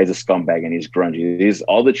this guy's a scumbag and he's grungy.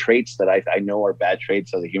 All the traits that I know are bad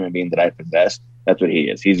traits as a human being that I possess, That's what he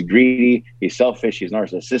is. He's greedy. He's selfish. He's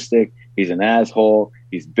narcissistic. He's an asshole.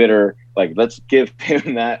 He's bitter. Like, let's give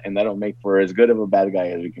him that, and that'll make for as good of a bad guy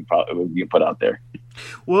as we can put out there.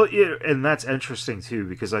 Well, and that's interesting too,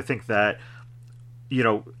 because I think that,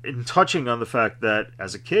 in touching on the fact that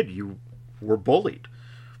as a kid you were bullied,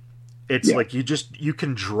 it's like you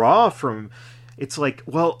can draw from. It's like,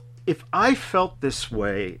 well, if I felt this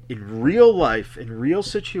way in real life, in real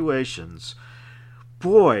situations,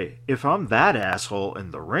 boy, if I'm that asshole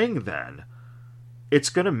in the ring, then it's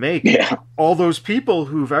going to make all those people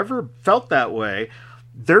who've ever felt that way,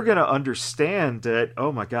 they're going to understand that,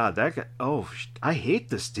 oh my God, that guy, I hate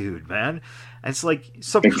this dude, man. And it's like,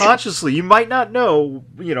 subconsciously, you might not know,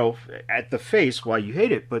 at the face why you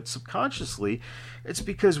hate it, but subconsciously, it's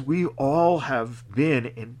because we all have been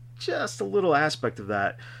in just a little aspect of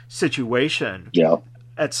that situation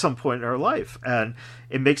at some point in our life. And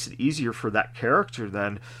it makes it easier for that character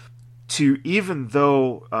then to, even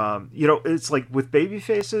though, it's like with baby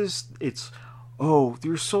faces, it's,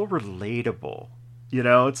 you're so relatable.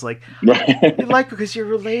 It's like, you like because you're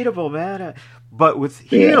relatable, man. But with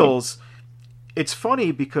heels, it's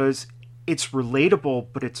funny because it's relatable,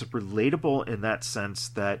 but it's relatable in that sense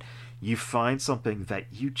that you find something that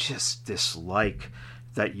you just dislike,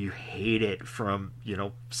 that you hate it from,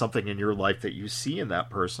 something in your life that you see in that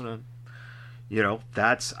person. And,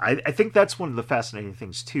 that's, I think that's one of the fascinating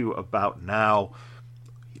things too about now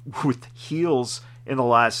with heels in the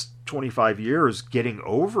last 25 years getting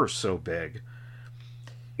over so big.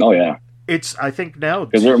 Oh yeah. It's, I think now,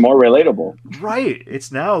 because they're more relatable. Right.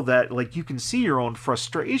 It's now that, like, you can see your own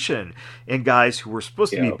frustration in guys who were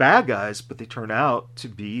supposed to be bad guys, but they turn out to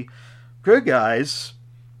be good guys,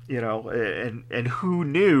 and who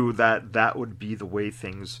knew that that would be the way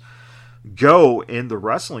things go in the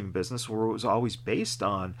wrestling business, where it was always based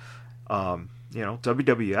on,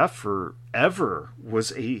 WWF forever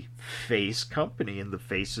was a face company, and the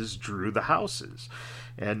faces drew the houses.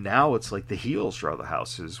 And now it's like the heels draw the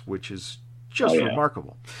houses, which is just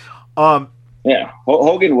remarkable.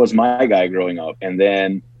 Hogan was my guy growing up. And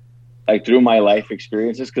then, like, through my life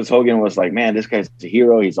experiences, because Hogan was like, man, this guy's a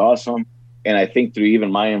hero. He's awesome. And I think through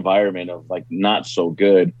even my environment of, like, not so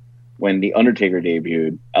good, when The Undertaker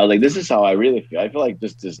debuted, I was like, this is how I really feel. I feel like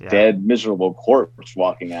just this dead, miserable corpse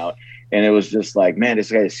walking out. And it was just like, man,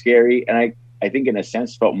 this guy is scary. And I think in a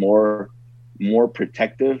sense felt more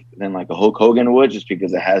protective than like a Hulk Hogan would, just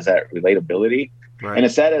because it has that relatability. Right. And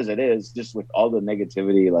as sad as it is, just with all the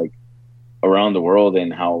negativity like around the world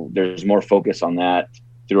and how there's more focus on that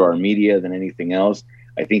through our media than anything else,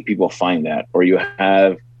 I think people find that. Or you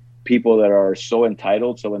have people that are so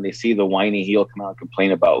entitled, so when they see the whiny heel come out and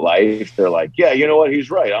complain about life, they're like, yeah, you know what,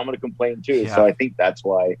 he's right, I'm going to complain too. So I think that's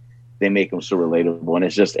why they make him so relatable. And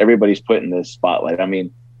it's just everybody's put in this spotlight. I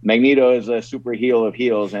mean, Magneto is a super heel of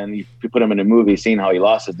heels, and you put him in a movie seeing how he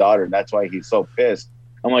lost his daughter, and that's why he's so pissed.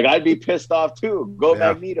 I'm like, I'd be pissed off too. Go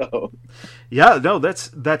Magneto. Yeah, no,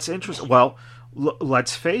 that's interesting. Well,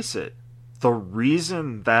 let's face it. The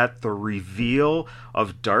reason that the reveal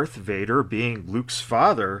of Darth Vader being Luke's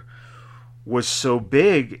father was so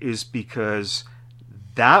big is because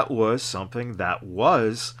that was something that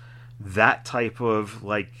was that type of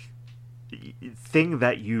like thing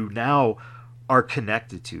that you now are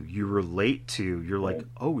connected to, you relate to, you're like,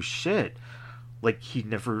 oh shit, like he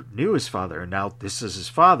never knew his father and now this is his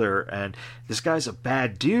father, and this guy's a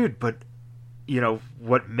bad dude, but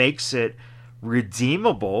what makes it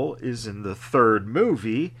redeemable is in the third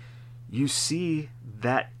movie you see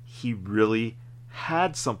that he really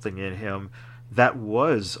had something in him that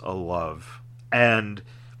was a love. And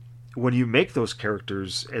when you make those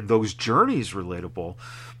characters and those journeys relatable,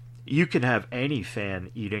 you can have any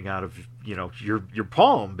fan eating out of your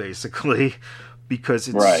palm basically, because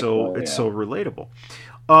it's so relatable.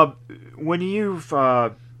 When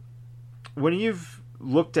you've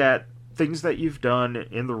looked at things that you've done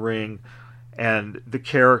in the ring and the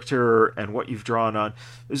character and what you've drawn on,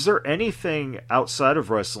 is there anything outside of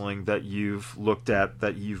wrestling that you've looked at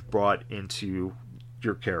that you've brought into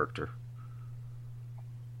your character?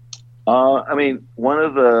 I mean, one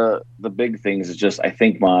of the big things is just, I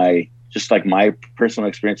think my personal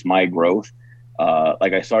experience, my growth.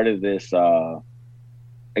 Like I started this, I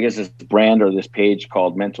guess this brand or this page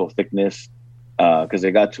called Mental Thickness, because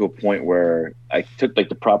it got to a point where I took like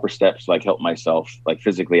the proper steps to like help myself, like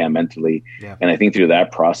physically and mentally. Yeah. And I think through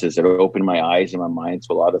that process, it opened my eyes and my mind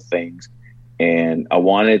to a lot of things. And I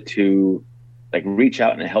wanted to like reach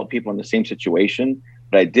out and help people in the same situation,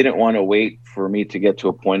 but I didn't want to wait for me to get to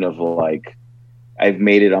a point of like, I've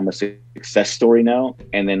made it, I'm a success story now,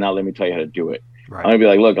 and then now let me tell you how to do it. I'm gonna be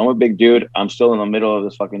like, look, I'm a big dude. I'm still in the middle of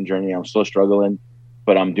this fucking journey. I'm still struggling,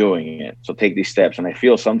 but I'm doing it. So take these steps. And I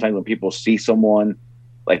feel sometimes when people see someone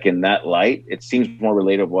like in that light, it seems more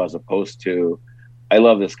relatable as opposed to, I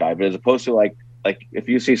love this guy, but as opposed to like if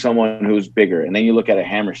you see someone who's bigger and then you look at a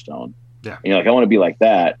Hammerstone, and you're like, I want to be like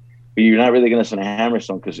that, but you're not really going to send a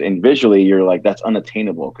Hammerstone because visually you're like, that's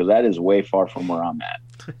unattainable because that is way far from where I'm at.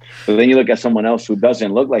 But then you look at someone else who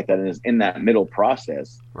doesn't look like that and is in that middle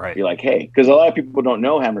process. Right. You're like, hey, because a lot of people don't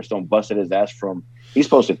know Hammerstone busted his ass from, he's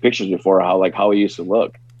posted pictures before how he used to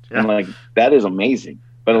look. Yeah. And like, that is amazing.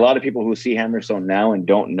 But a lot of people who see Hammerstone now and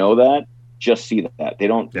don't know that just see that. They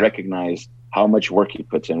don't recognize how much work he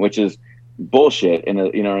puts in, which is bullshit. And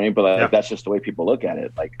you know what I mean? But like, that's just the way people look at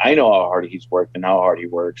it. Like, I know how hard he's worked and how hard he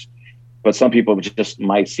works. But some people just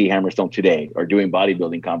might see Hammerstone today or doing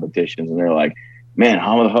bodybuilding competitions. And they're like, man,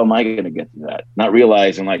 how the hell am I going to get to that? Not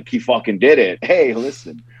realizing like he fucking did it. Hey,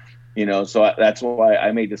 listen, you know, so that's why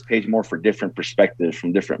I made this page more for different perspectives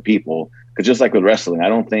from different people. Because just like with wrestling, I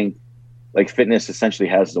don't think like fitness essentially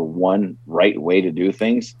has the one right way to do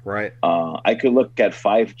things. Right. I could look at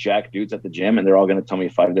 5 jacked dudes at the gym and they're all going to tell me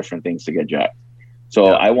 5 different things to get jacked. So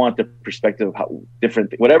I want the perspective of how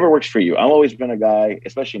different, whatever works for you. I've always been a guy,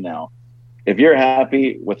 especially now, if you're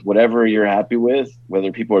happy with whatever you're happy with,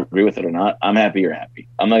 whether people agree with it or not, I'm happy you're happy.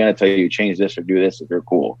 I'm not going to tell you change this or do this if you're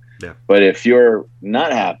cool. Yeah. But if you're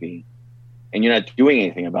not happy and you're not doing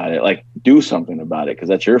anything about it, like do something about it because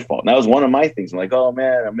that's your fault. And that was one of my things. I'm like, oh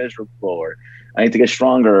man, I'm miserable, or I need to get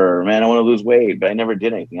stronger, or man, I want to lose weight, but I never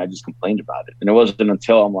did anything. I just complained about it. And it wasn't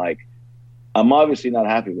until I'm like, I'm obviously not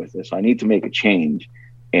happy with this. So I need to make a change.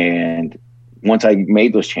 And once I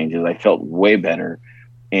made those changes, I felt way better.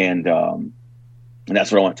 And that's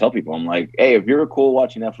what I want to tell people. I'm like, hey, if you're cool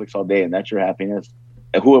watching Netflix all day and that's your happiness,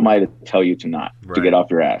 who am I to tell you to not, to get off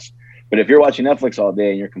your ass? But if you're watching Netflix all day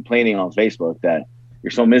and you're complaining on Facebook that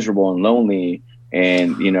you're so miserable and lonely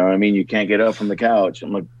and, you know what I mean, you can't get up from the couch,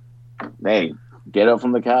 I'm like, hey, get up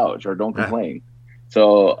from the couch or don't complain.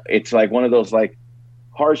 So it's like one of those like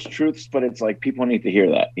harsh truths, but it's like people need to hear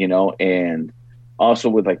that, you know, and also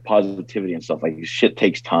with like positivity and stuff, like shit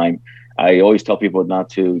takes time. I always tell people not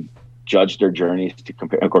to judge their journeys to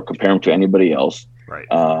compare them to anybody else. Right.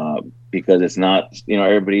 Because it's not, you know,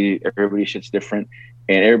 everybody shit's different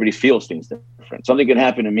and everybody feels things different. Something could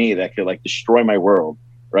happen to me that could like destroy my world.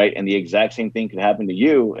 Right. And the exact same thing could happen to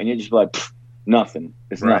you. And you just be like, nothing.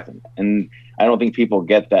 It's nothing. And I don't think people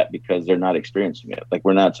get that because they're not experiencing it. Like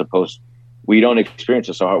we don't experience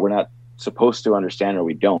it so hard. We're not supposed to understand, or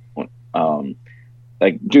we don't.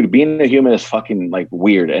 Like, dude, being a human is fucking like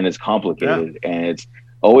weird and it's complicated and it's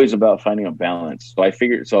always about finding a balance.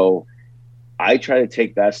 So I try to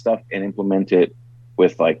take that stuff and implement it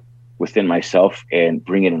with like within myself and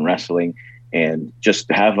bring it in wrestling and just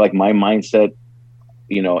have like my mindset,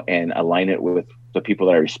 you know, and align it with the people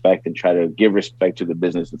that I respect and try to give respect to the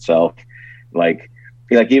business itself. Like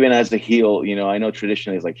even as a heel, you know, I know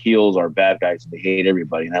traditionally it's like heels are bad guys and they hate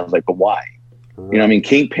everybody. And I was like, but why? Right. You know, I mean,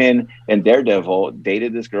 Kingpin and Daredevil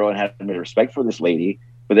dated this girl and had respect for this lady,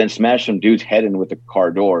 but then smashed some dude's head in with the car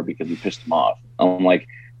door because he pissed him off. I'm like,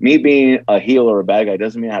 me being a heel or a bad guy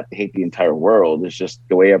doesn't mean I have to hate the entire world. It's just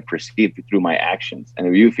the way I perceive it through my actions. And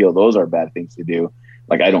if you feel those are bad things to do,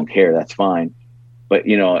 like, I don't care, that's fine. But,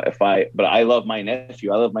 you know, but I love my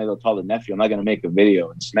nephew. I love my little taller nephew. I'm not going to make a video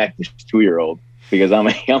and smack this 2-year-old because I'm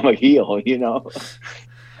a heel, you know?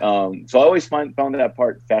 So I always found that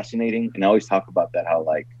part fascinating. And I always talk about that, how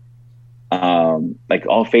like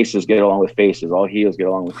all faces get along with faces, all heels get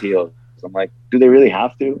along with heels. I'm like, do they really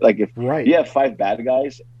have to? Like, if you have 5 bad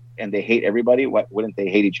guys and they hate everybody, wouldn't they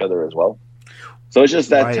hate each other as well? So it's just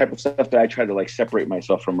that type of stuff that I try to like separate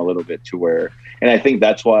myself from a little bit to where, and I think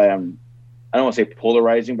that's why I don't want to say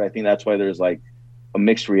polarizing, but I think that's why there's like a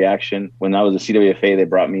mixed reaction. When I was at CWFA, they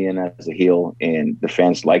brought me in as a heel and the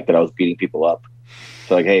fans liked that I was beating people up.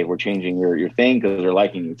 So like, hey, we're changing your thing because they're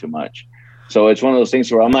liking you too much. So it's one of those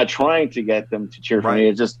things where I'm not trying to get them to cheer for me.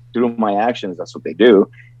 It's just through my actions. That's what they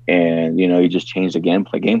do. And, you know, you just change the game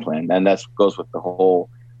plan. And that goes with the whole,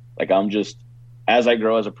 like, I'm just, as I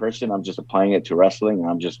grow as a person, I'm just applying it to wrestling. And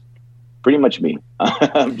I'm just pretty much me.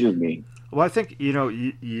 I'm just me. Well, I think, you know,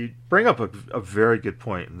 you bring up a very good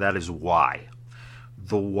point. And that is why.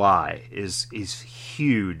 The why is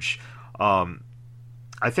huge.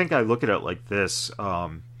 I think I look at it like this.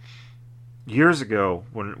 Years ago,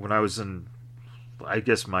 when I was in, I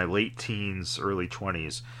guess, my late teens, early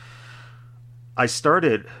 20s, I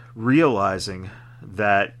started realizing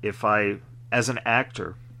that as an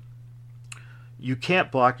actor, you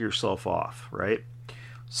can't block yourself off, right?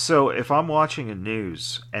 So if I'm watching a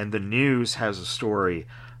news and the news has a story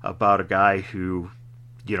about a guy who,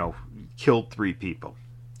 killed 3 people,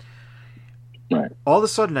 Right. all of a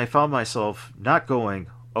sudden I found myself not going,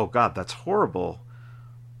 "Oh God, that's horrible."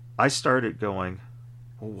 I started going,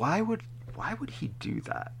 well, why would he do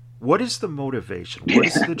that? What is the motivation? What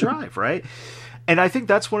is the drive, right? And I think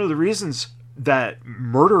that's one of the reasons that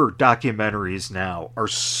murder documentaries now are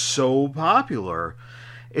so popular.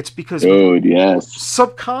 It's because Yes.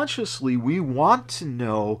 subconsciously we want to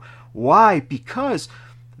know why, because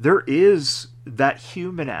there is that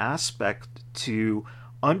human aspect to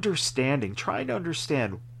trying to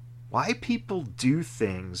understand why people do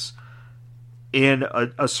things in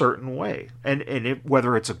a certain way. And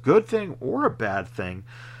whether it's a good thing or a bad thing,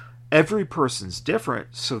 every person's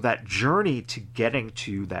different. So that journey to getting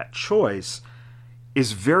to that choice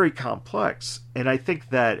is very complex. And I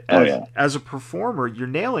think that as a performer, you're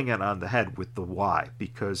nailing it on the head with the why.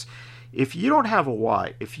 Because if you don't have a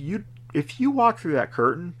why, if you walk through that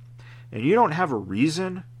curtain and you don't have a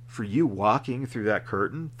reason for you walking through that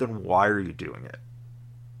curtain, then why are you doing it?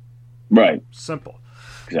 Right. Simple.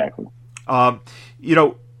 Exactly.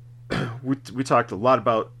 We talked a lot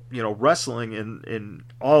about, wrestling in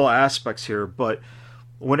all aspects here, but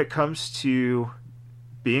when it comes to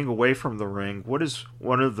being away from the ring, what is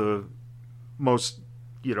one of the most,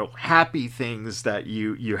 happy things that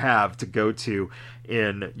you have to go to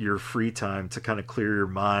in your free time to kind of clear your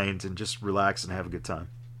mind and just relax and have a good time?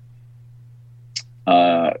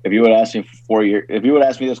 If you would ask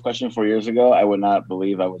me this question 4 years ago, I would not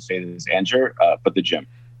believe I would say this answer, but the gym.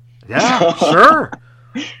 Yeah, sure.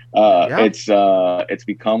 It's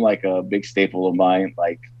become like a big staple of mine.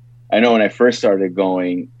 Like, I know when I first started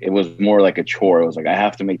going, it was more like a chore. It was like, I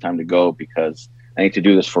have to make time to go because I need to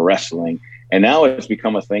do this for wrestling. And now it's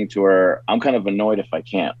become a thing to where I'm kind of annoyed if I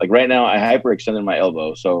can't. Like right now, I hyperextended my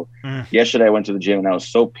elbow. So yesterday I went to the gym and I was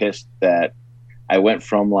so pissed that I went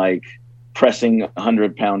from like pressing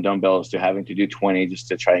 100-pound dumbbells to having to do 20 just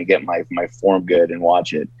to try and get my form good and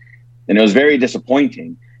watch it. And it was very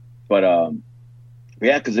disappointing. But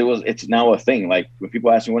yeah, because it's now a thing. Like when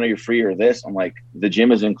people ask me, when are you free or this, I'm like, the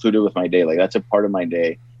gym is included with my day. Like that's a part of my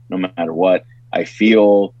day, no matter what. I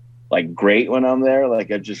feel like great when I'm there. Like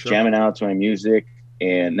I'm just jamming out to my music.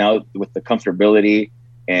 And now with the comfortability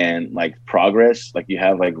and like progress, like you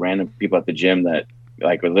have like random people at the gym that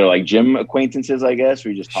like, they're like gym acquaintances, I guess,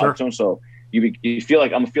 where you just talk to them. So you feel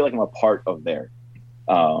like I'm a part of there.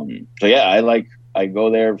 So yeah, I go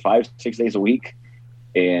there 5-6 days a week.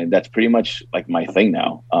 And that's pretty much like my thing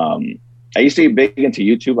now. I used to be big into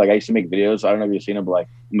YouTube. Like I used to make videos. I don't know if you've seen them, but like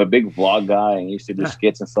I'm a big vlog guy and I used to do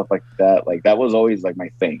skits and stuff like that. Like that was always like my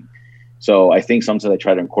thing. So I think sometimes I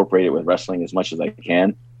try to incorporate it with wrestling as much as I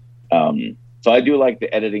can. So I do like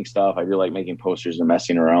the editing stuff. I do like making posters and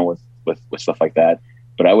messing around with stuff like that.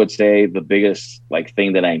 But I would say the biggest like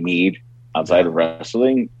thing that I need outside of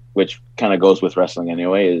wrestling, which kind of goes with wrestling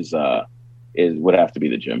anyway, is would have to be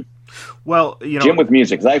the gym. Well, gym with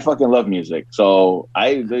music, because I fucking love music. So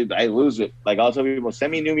I lose it. Like I'll tell people,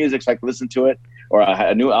 send me new music so I can listen to it, or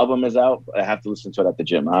a new album is out, I have to listen to it at the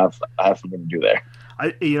gym. I have something to do there.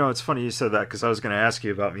 It's funny you said that because I was going to ask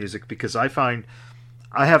you about music, because I find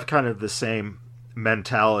I have kind of the same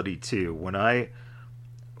mentality too. When I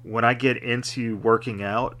get into working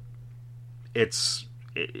out, it's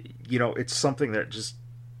something that just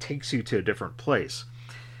takes you to a different place.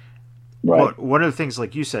 Right. But one of the things,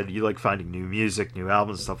 like you said, you like finding new music, new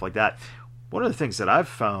albums, stuff like that. One of the things that I've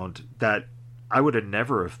found that I would have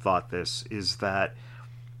never have thought this is that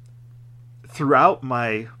throughout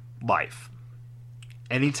my life,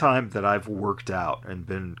 anytime that I've worked out and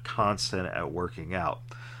been constant at working out,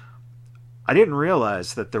 I didn't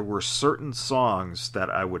realize that there were certain songs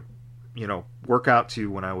that I would, work out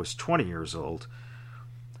to when I was 20 years old,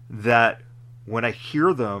 that when I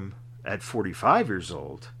hear them at 45 years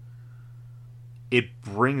old, it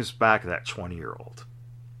brings back that 20-year-old.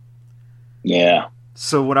 Yeah.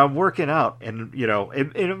 So when I'm working out and,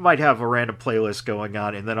 it might have a random playlist going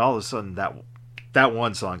on, and then all of a sudden that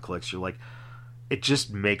one song clicks, you're like, it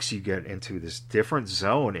just makes you get into this different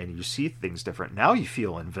zone and you see things different. Now you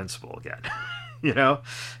feel invincible again.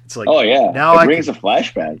 It's like, oh yeah, now it brings a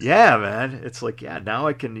flashback. Yeah, man. It's like, yeah, now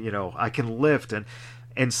I can, I can lift and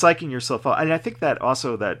psyching yourself out. And I think that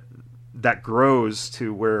also that grows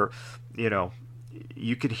to where,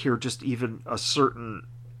 you could hear just even a certain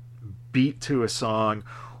beat to a song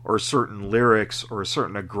or certain lyrics or a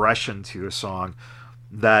certain aggression to a song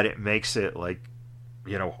that it makes it like,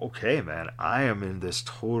 okay, man, I am in this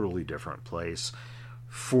totally different place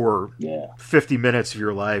for 50 minutes of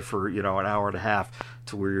your life or, an hour and a half,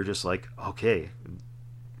 to where you're just like, okay,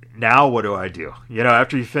 now what do I do?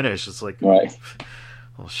 After you finish, it's like, right.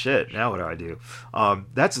 well, shit, now what do I do?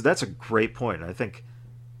 That's a great point. I think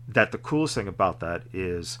that the coolest thing about that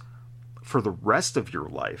is for the rest of your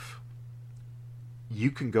life,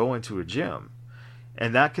 you can go into a gym,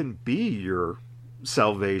 and that can be your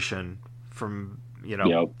salvation from,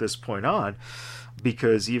 this point on,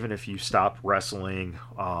 because even if you stop wrestling,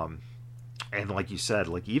 and like you said,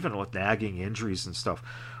 like even with nagging injuries and stuff,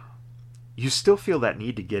 you still feel that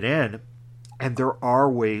need to get in, and there are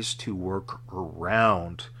ways to work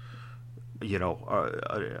around,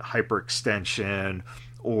 hyperextension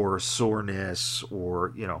or soreness,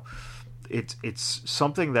 or, it's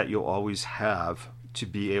something that you'll always have to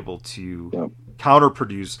be able to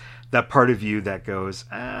counterproduce that part of you that goes,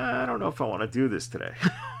 I don't know if I want to do this today.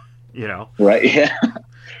 Right. Yeah.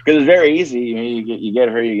 Because it's very easy. You get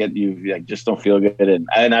hurt, you just don't feel good.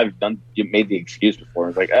 And I've made the excuse before.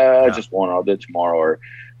 It's like, I just won't, I'll do it tomorrow. Or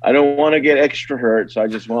I don't want to get extra hurt, so I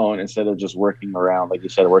just won't, instead of just working around, like you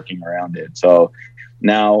said, working around it. So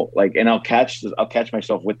now, and I'll catch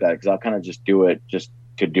myself with that, because I'll kind of just do it just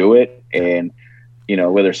to do it. And,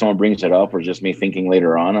 whether someone brings it up or just me thinking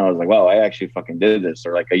later on, I was like, well, I actually fucking did this.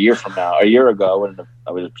 Or like a year ago, when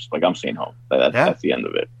I was just like, I'm staying home. That's the end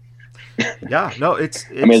of it. Yeah, no, it's.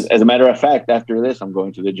 I mean, as a matter of fact, after this, I'm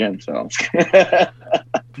going to the gym. So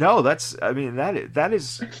no, that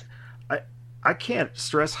is. I can't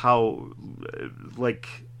stress how, like,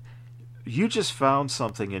 you just found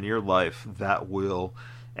something in your life that will,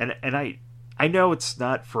 and I know it's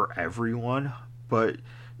not for everyone, but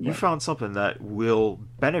you found something that will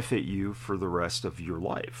benefit you for the rest of your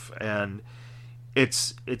life, and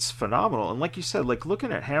it's phenomenal. And like you said, like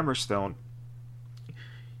looking at Hammerstone,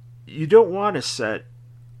 you don't want to set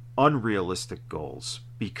unrealistic goals,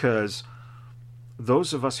 because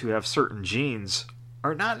those of us who have certain genes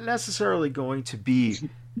are not necessarily going to be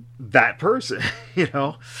that person,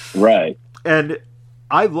 Right. And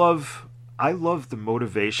I love the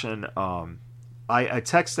motivation. I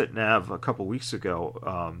texted Nav a couple weeks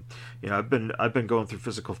ago. I've been going through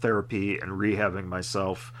physical therapy and rehabbing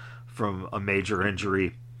myself from a major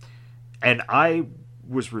injury, and I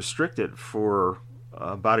was restricted for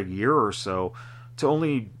about a year or so to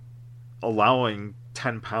only allowing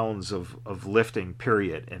 10 pounds of lifting,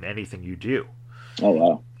 period, in anything you do. Oh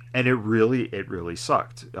wow. And it really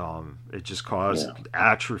sucked. It just caused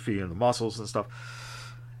atrophy in the muscles and stuff.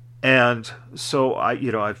 And so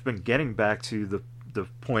I've been getting back to the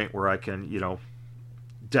point where I can,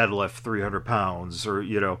 deadlift 300 pounds, or,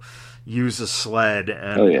 use a sled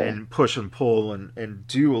and push and pull and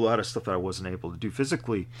do a lot of stuff that I wasn't able to do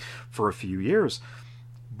physically for a few years.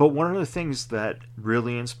 But one of the things that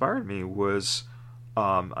really inspired me was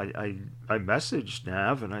I messaged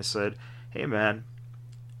Nav and I said, hey man,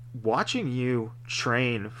 watching you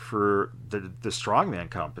train for the strongman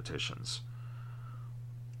competitions,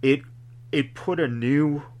 it put a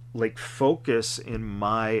new focus in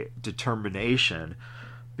my determination,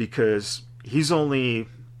 because he's only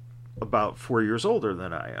about 4 years older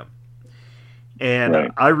than I am.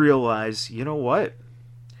 And I realized, you know what?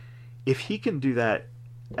 If he can do that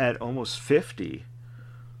at almost 50,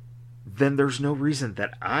 then there's no reason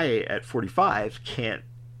that I, at 45, can't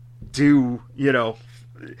do,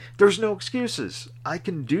 there's no excuses. I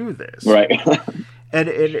can do this. Right. And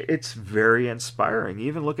it's very inspiring.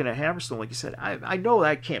 Even looking at Hammerstone, like you said, I know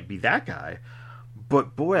I can't be that guy,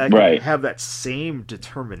 but boy, I can have that same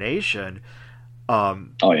determination.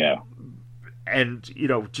 Oh yeah. And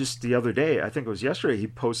just the other day, I think it was yesterday, he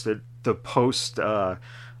posted the post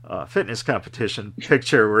fitness competition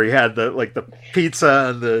picture where he had the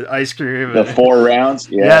pizza and the ice cream, the 4 rounds.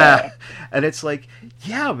 Yeah. And it's like,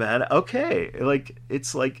 yeah, man, okay.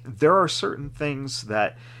 It's like there are certain things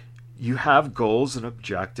that you have goals and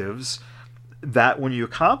objectives that when you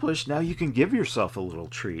accomplish, now you can give yourself a little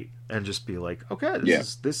treat and just be like, okay,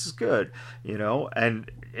 this is good, and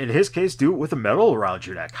in his case, do it with a medal around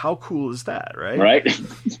your neck. How cool is that, right? Right.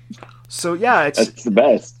 So yeah, that's the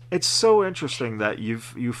best. It's so interesting that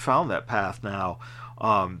you've found that path now,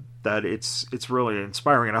 that it's really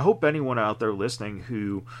inspiring. And I hope anyone out there listening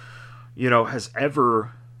who, has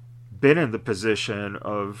ever been in the position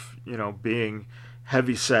of, being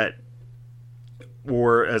heavy set,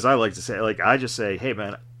 or as I like to say, I just say, hey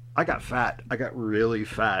man, I got fat. I got really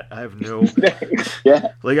fat. I have no,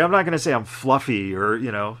 I'm not going to say I'm fluffy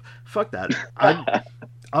or, fuck that.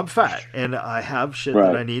 I'm fat and I have shit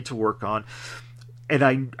that I need to work on.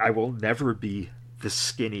 And I will never be the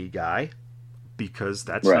skinny guy, because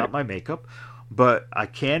that's not my makeup, but I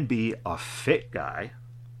can be a fit guy.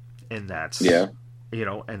 And that's,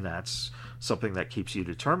 and that's something that keeps you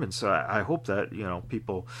determined. So I hope that,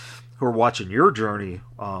 people who are watching your journey,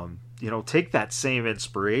 take that same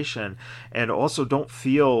inspiration, and also don't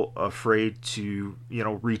feel afraid to,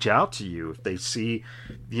 reach out to you if they see,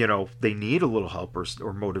 they need a little help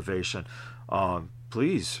or motivation.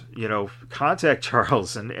 Please, contact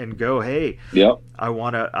Charles and go, hey, yep, I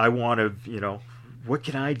want to, what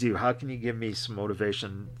can I do? How can you give me some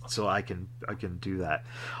motivation so I can do that?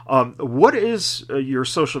 What is your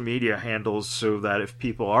social media handles so that if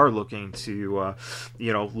people are looking to,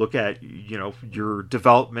 look at, your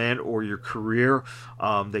development or your career,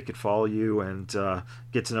 they could follow you and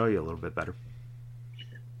get to know you a little bit better?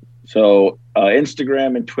 So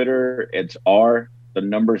Instagram and Twitter, it's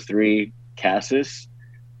R3 Cassus.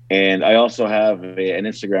 And I also have an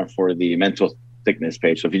Instagram for the mental thickness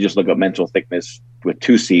page. So if you just look up mental thickness with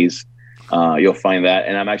 2 C's, you'll find that.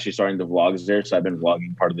 And I'm actually starting the vlogs there. So I've been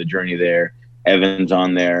vlogging part of the journey there. Evan's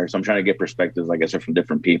on there. So I'm trying to get perspectives, like I said, from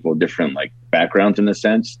different people, different like backgrounds in a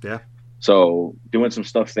sense. Yeah. So doing some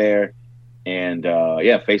stuff there. And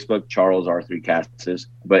Facebook, Charles R3 Cassus.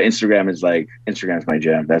 But Instagram's my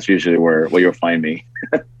jam. That's usually where you'll find me.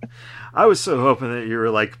 I was so hoping that you were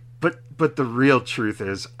like, but the real truth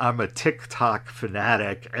is I'm a TikTok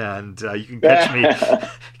fanatic, and you can catch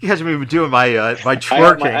me doing my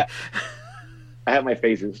twerking. I have my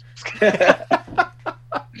phases.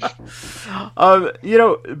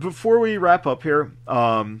 Before we wrap up here,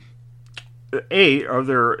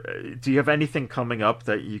 do you have anything coming up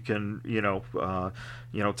that you can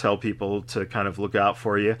tell people to kind of look out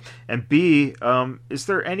for you? And B, is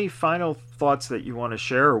there any final thoughts that you want to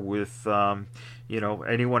share with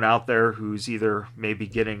anyone out there who's either maybe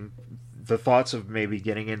getting the thoughts of maybe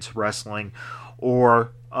getting into wrestling,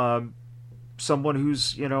 or someone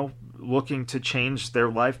who's looking to change their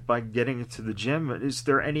life by getting into the gym? Is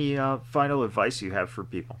there any final advice you have for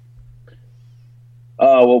people?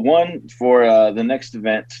 Well, one, for the next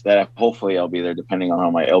event that hopefully I'll be there, depending on how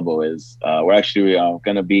my elbow is. We're actually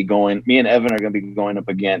going to be going. Me and Evan are going to be going up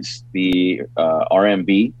against the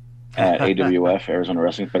RMB at AWF, Arizona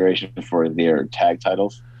Wrestling Federation, for their tag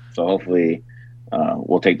titles. So hopefully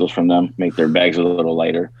we'll take those from them, make their bags a little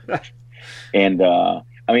lighter. And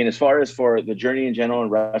as far as for the journey in general in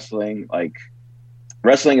wrestling, like,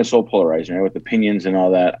 wrestling is so polarizing, right, with opinions and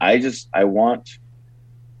all that. I want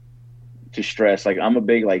to stress, like, I'm a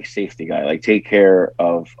big like safety guy, like take care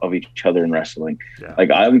of each other in wrestling. Yeah. Like,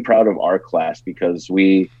 I'm proud of our class because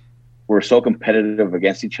we were so competitive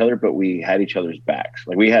against each other, but we had each other's backs.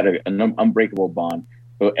 Like, we had an unbreakable bond,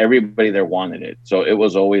 but everybody there wanted it. So it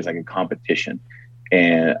was always like a competition.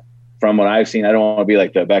 And from what I've seen, I don't want to be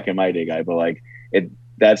like the back in my day guy, but like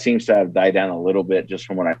that seems to have died down a little bit just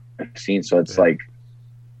from what I've seen. So it's like,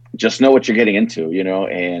 just know what you're getting into,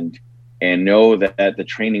 and know that the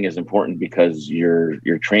training is important because you're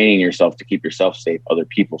training yourself to keep yourself safe, other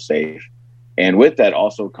people safe. And with that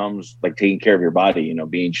also comes like taking care of your body,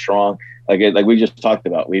 being strong. Like we just talked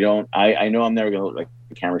about, I know I'm never going to look like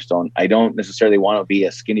a camera stone. I don't necessarily want to be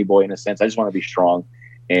a skinny boy in a sense. I just want to be strong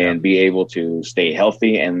and be able to stay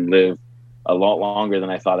healthy and live a lot longer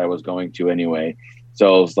than I thought I was going to anyway.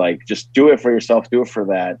 So it's like, just do it for yourself, do it for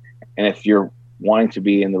that. And if you're wanting to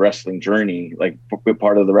be in the wrestling journey, like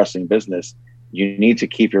part of the wrestling business, you need to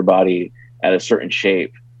keep your body at a certain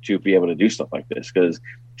shape to be able to do stuff like this. Because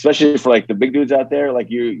especially for like the big dudes out there, like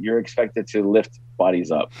you're expected to lift bodies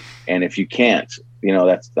up. And if you can't,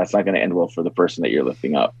 that's not going to end well for the person that you're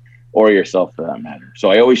lifting up, or yourself for that matter. So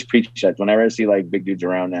I always preach that whenever I see like big dudes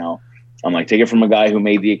around now, I'm like, take it from a guy who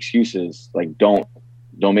made the excuses. Like, don't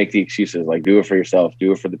make the excuses. Like, do it for yourself,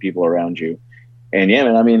 do it for the people around you. And yeah,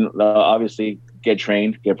 man, obviously get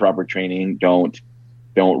trained, get proper training. Don't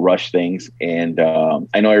rush things. And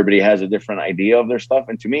I know everybody has a different idea of their stuff.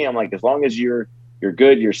 And to me, I'm like, as long as you're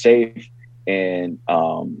good, you're safe, and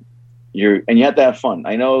you have to have fun.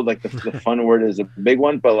 I know like the fun word is a big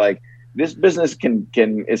one, but like this business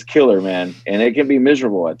is killer, man. And it can be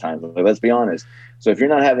miserable at times. Like, let's be honest. So if you're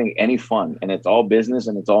not having any fun and it's all business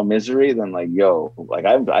and it's all misery, then like,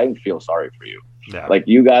 I feel sorry for you. Yeah. Like,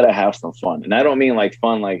 you got to have some fun. And I don't mean like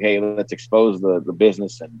fun, like, hey, let's expose the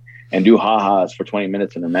business and do ha-has for 20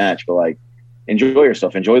 minutes in a match, but like, enjoy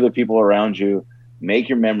yourself, enjoy the people around you, make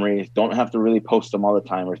your memories. Don't have to really post them all the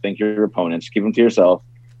time or thank your opponents. Keep them to yourself.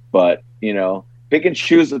 But, pick and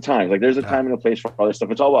choose the times. Like, there's a time and a place for all this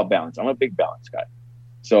stuff. It's all about balance. I'm a big balance guy.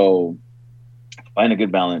 So find a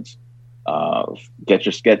good balance. Get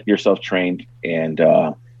yourself trained and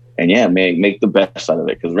make the best out of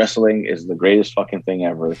it, because wrestling is the greatest fucking thing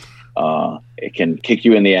ever. It can kick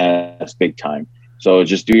you in the ass big time. So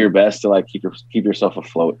just do your best to like keep yourself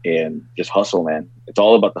afloat and just hustle, man. It's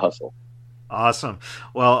all about the hustle. Awesome.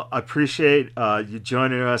 Well, I appreciate you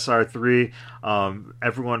joining us, R3.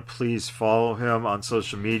 Everyone, please follow him on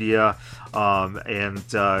social media, and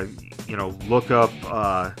look up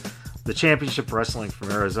the Championship Wrestling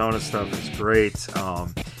from Arizona stuff is great.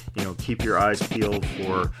 Keep your eyes peeled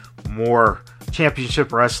for more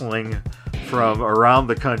Championship Wrestling from around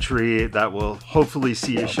the country that will hopefully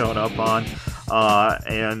see you showing up on.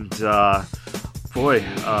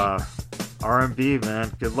 RMB,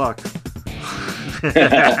 man, good luck.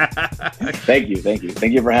 Thank you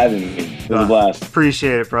for having me. It was a blast.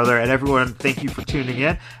 Appreciate it, brother. And everyone, thank you for tuning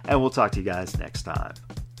in, and we'll talk to you guys next time.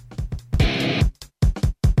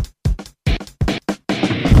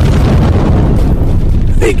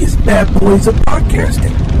 Vegas Bad Boys of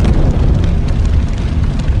Podcasting.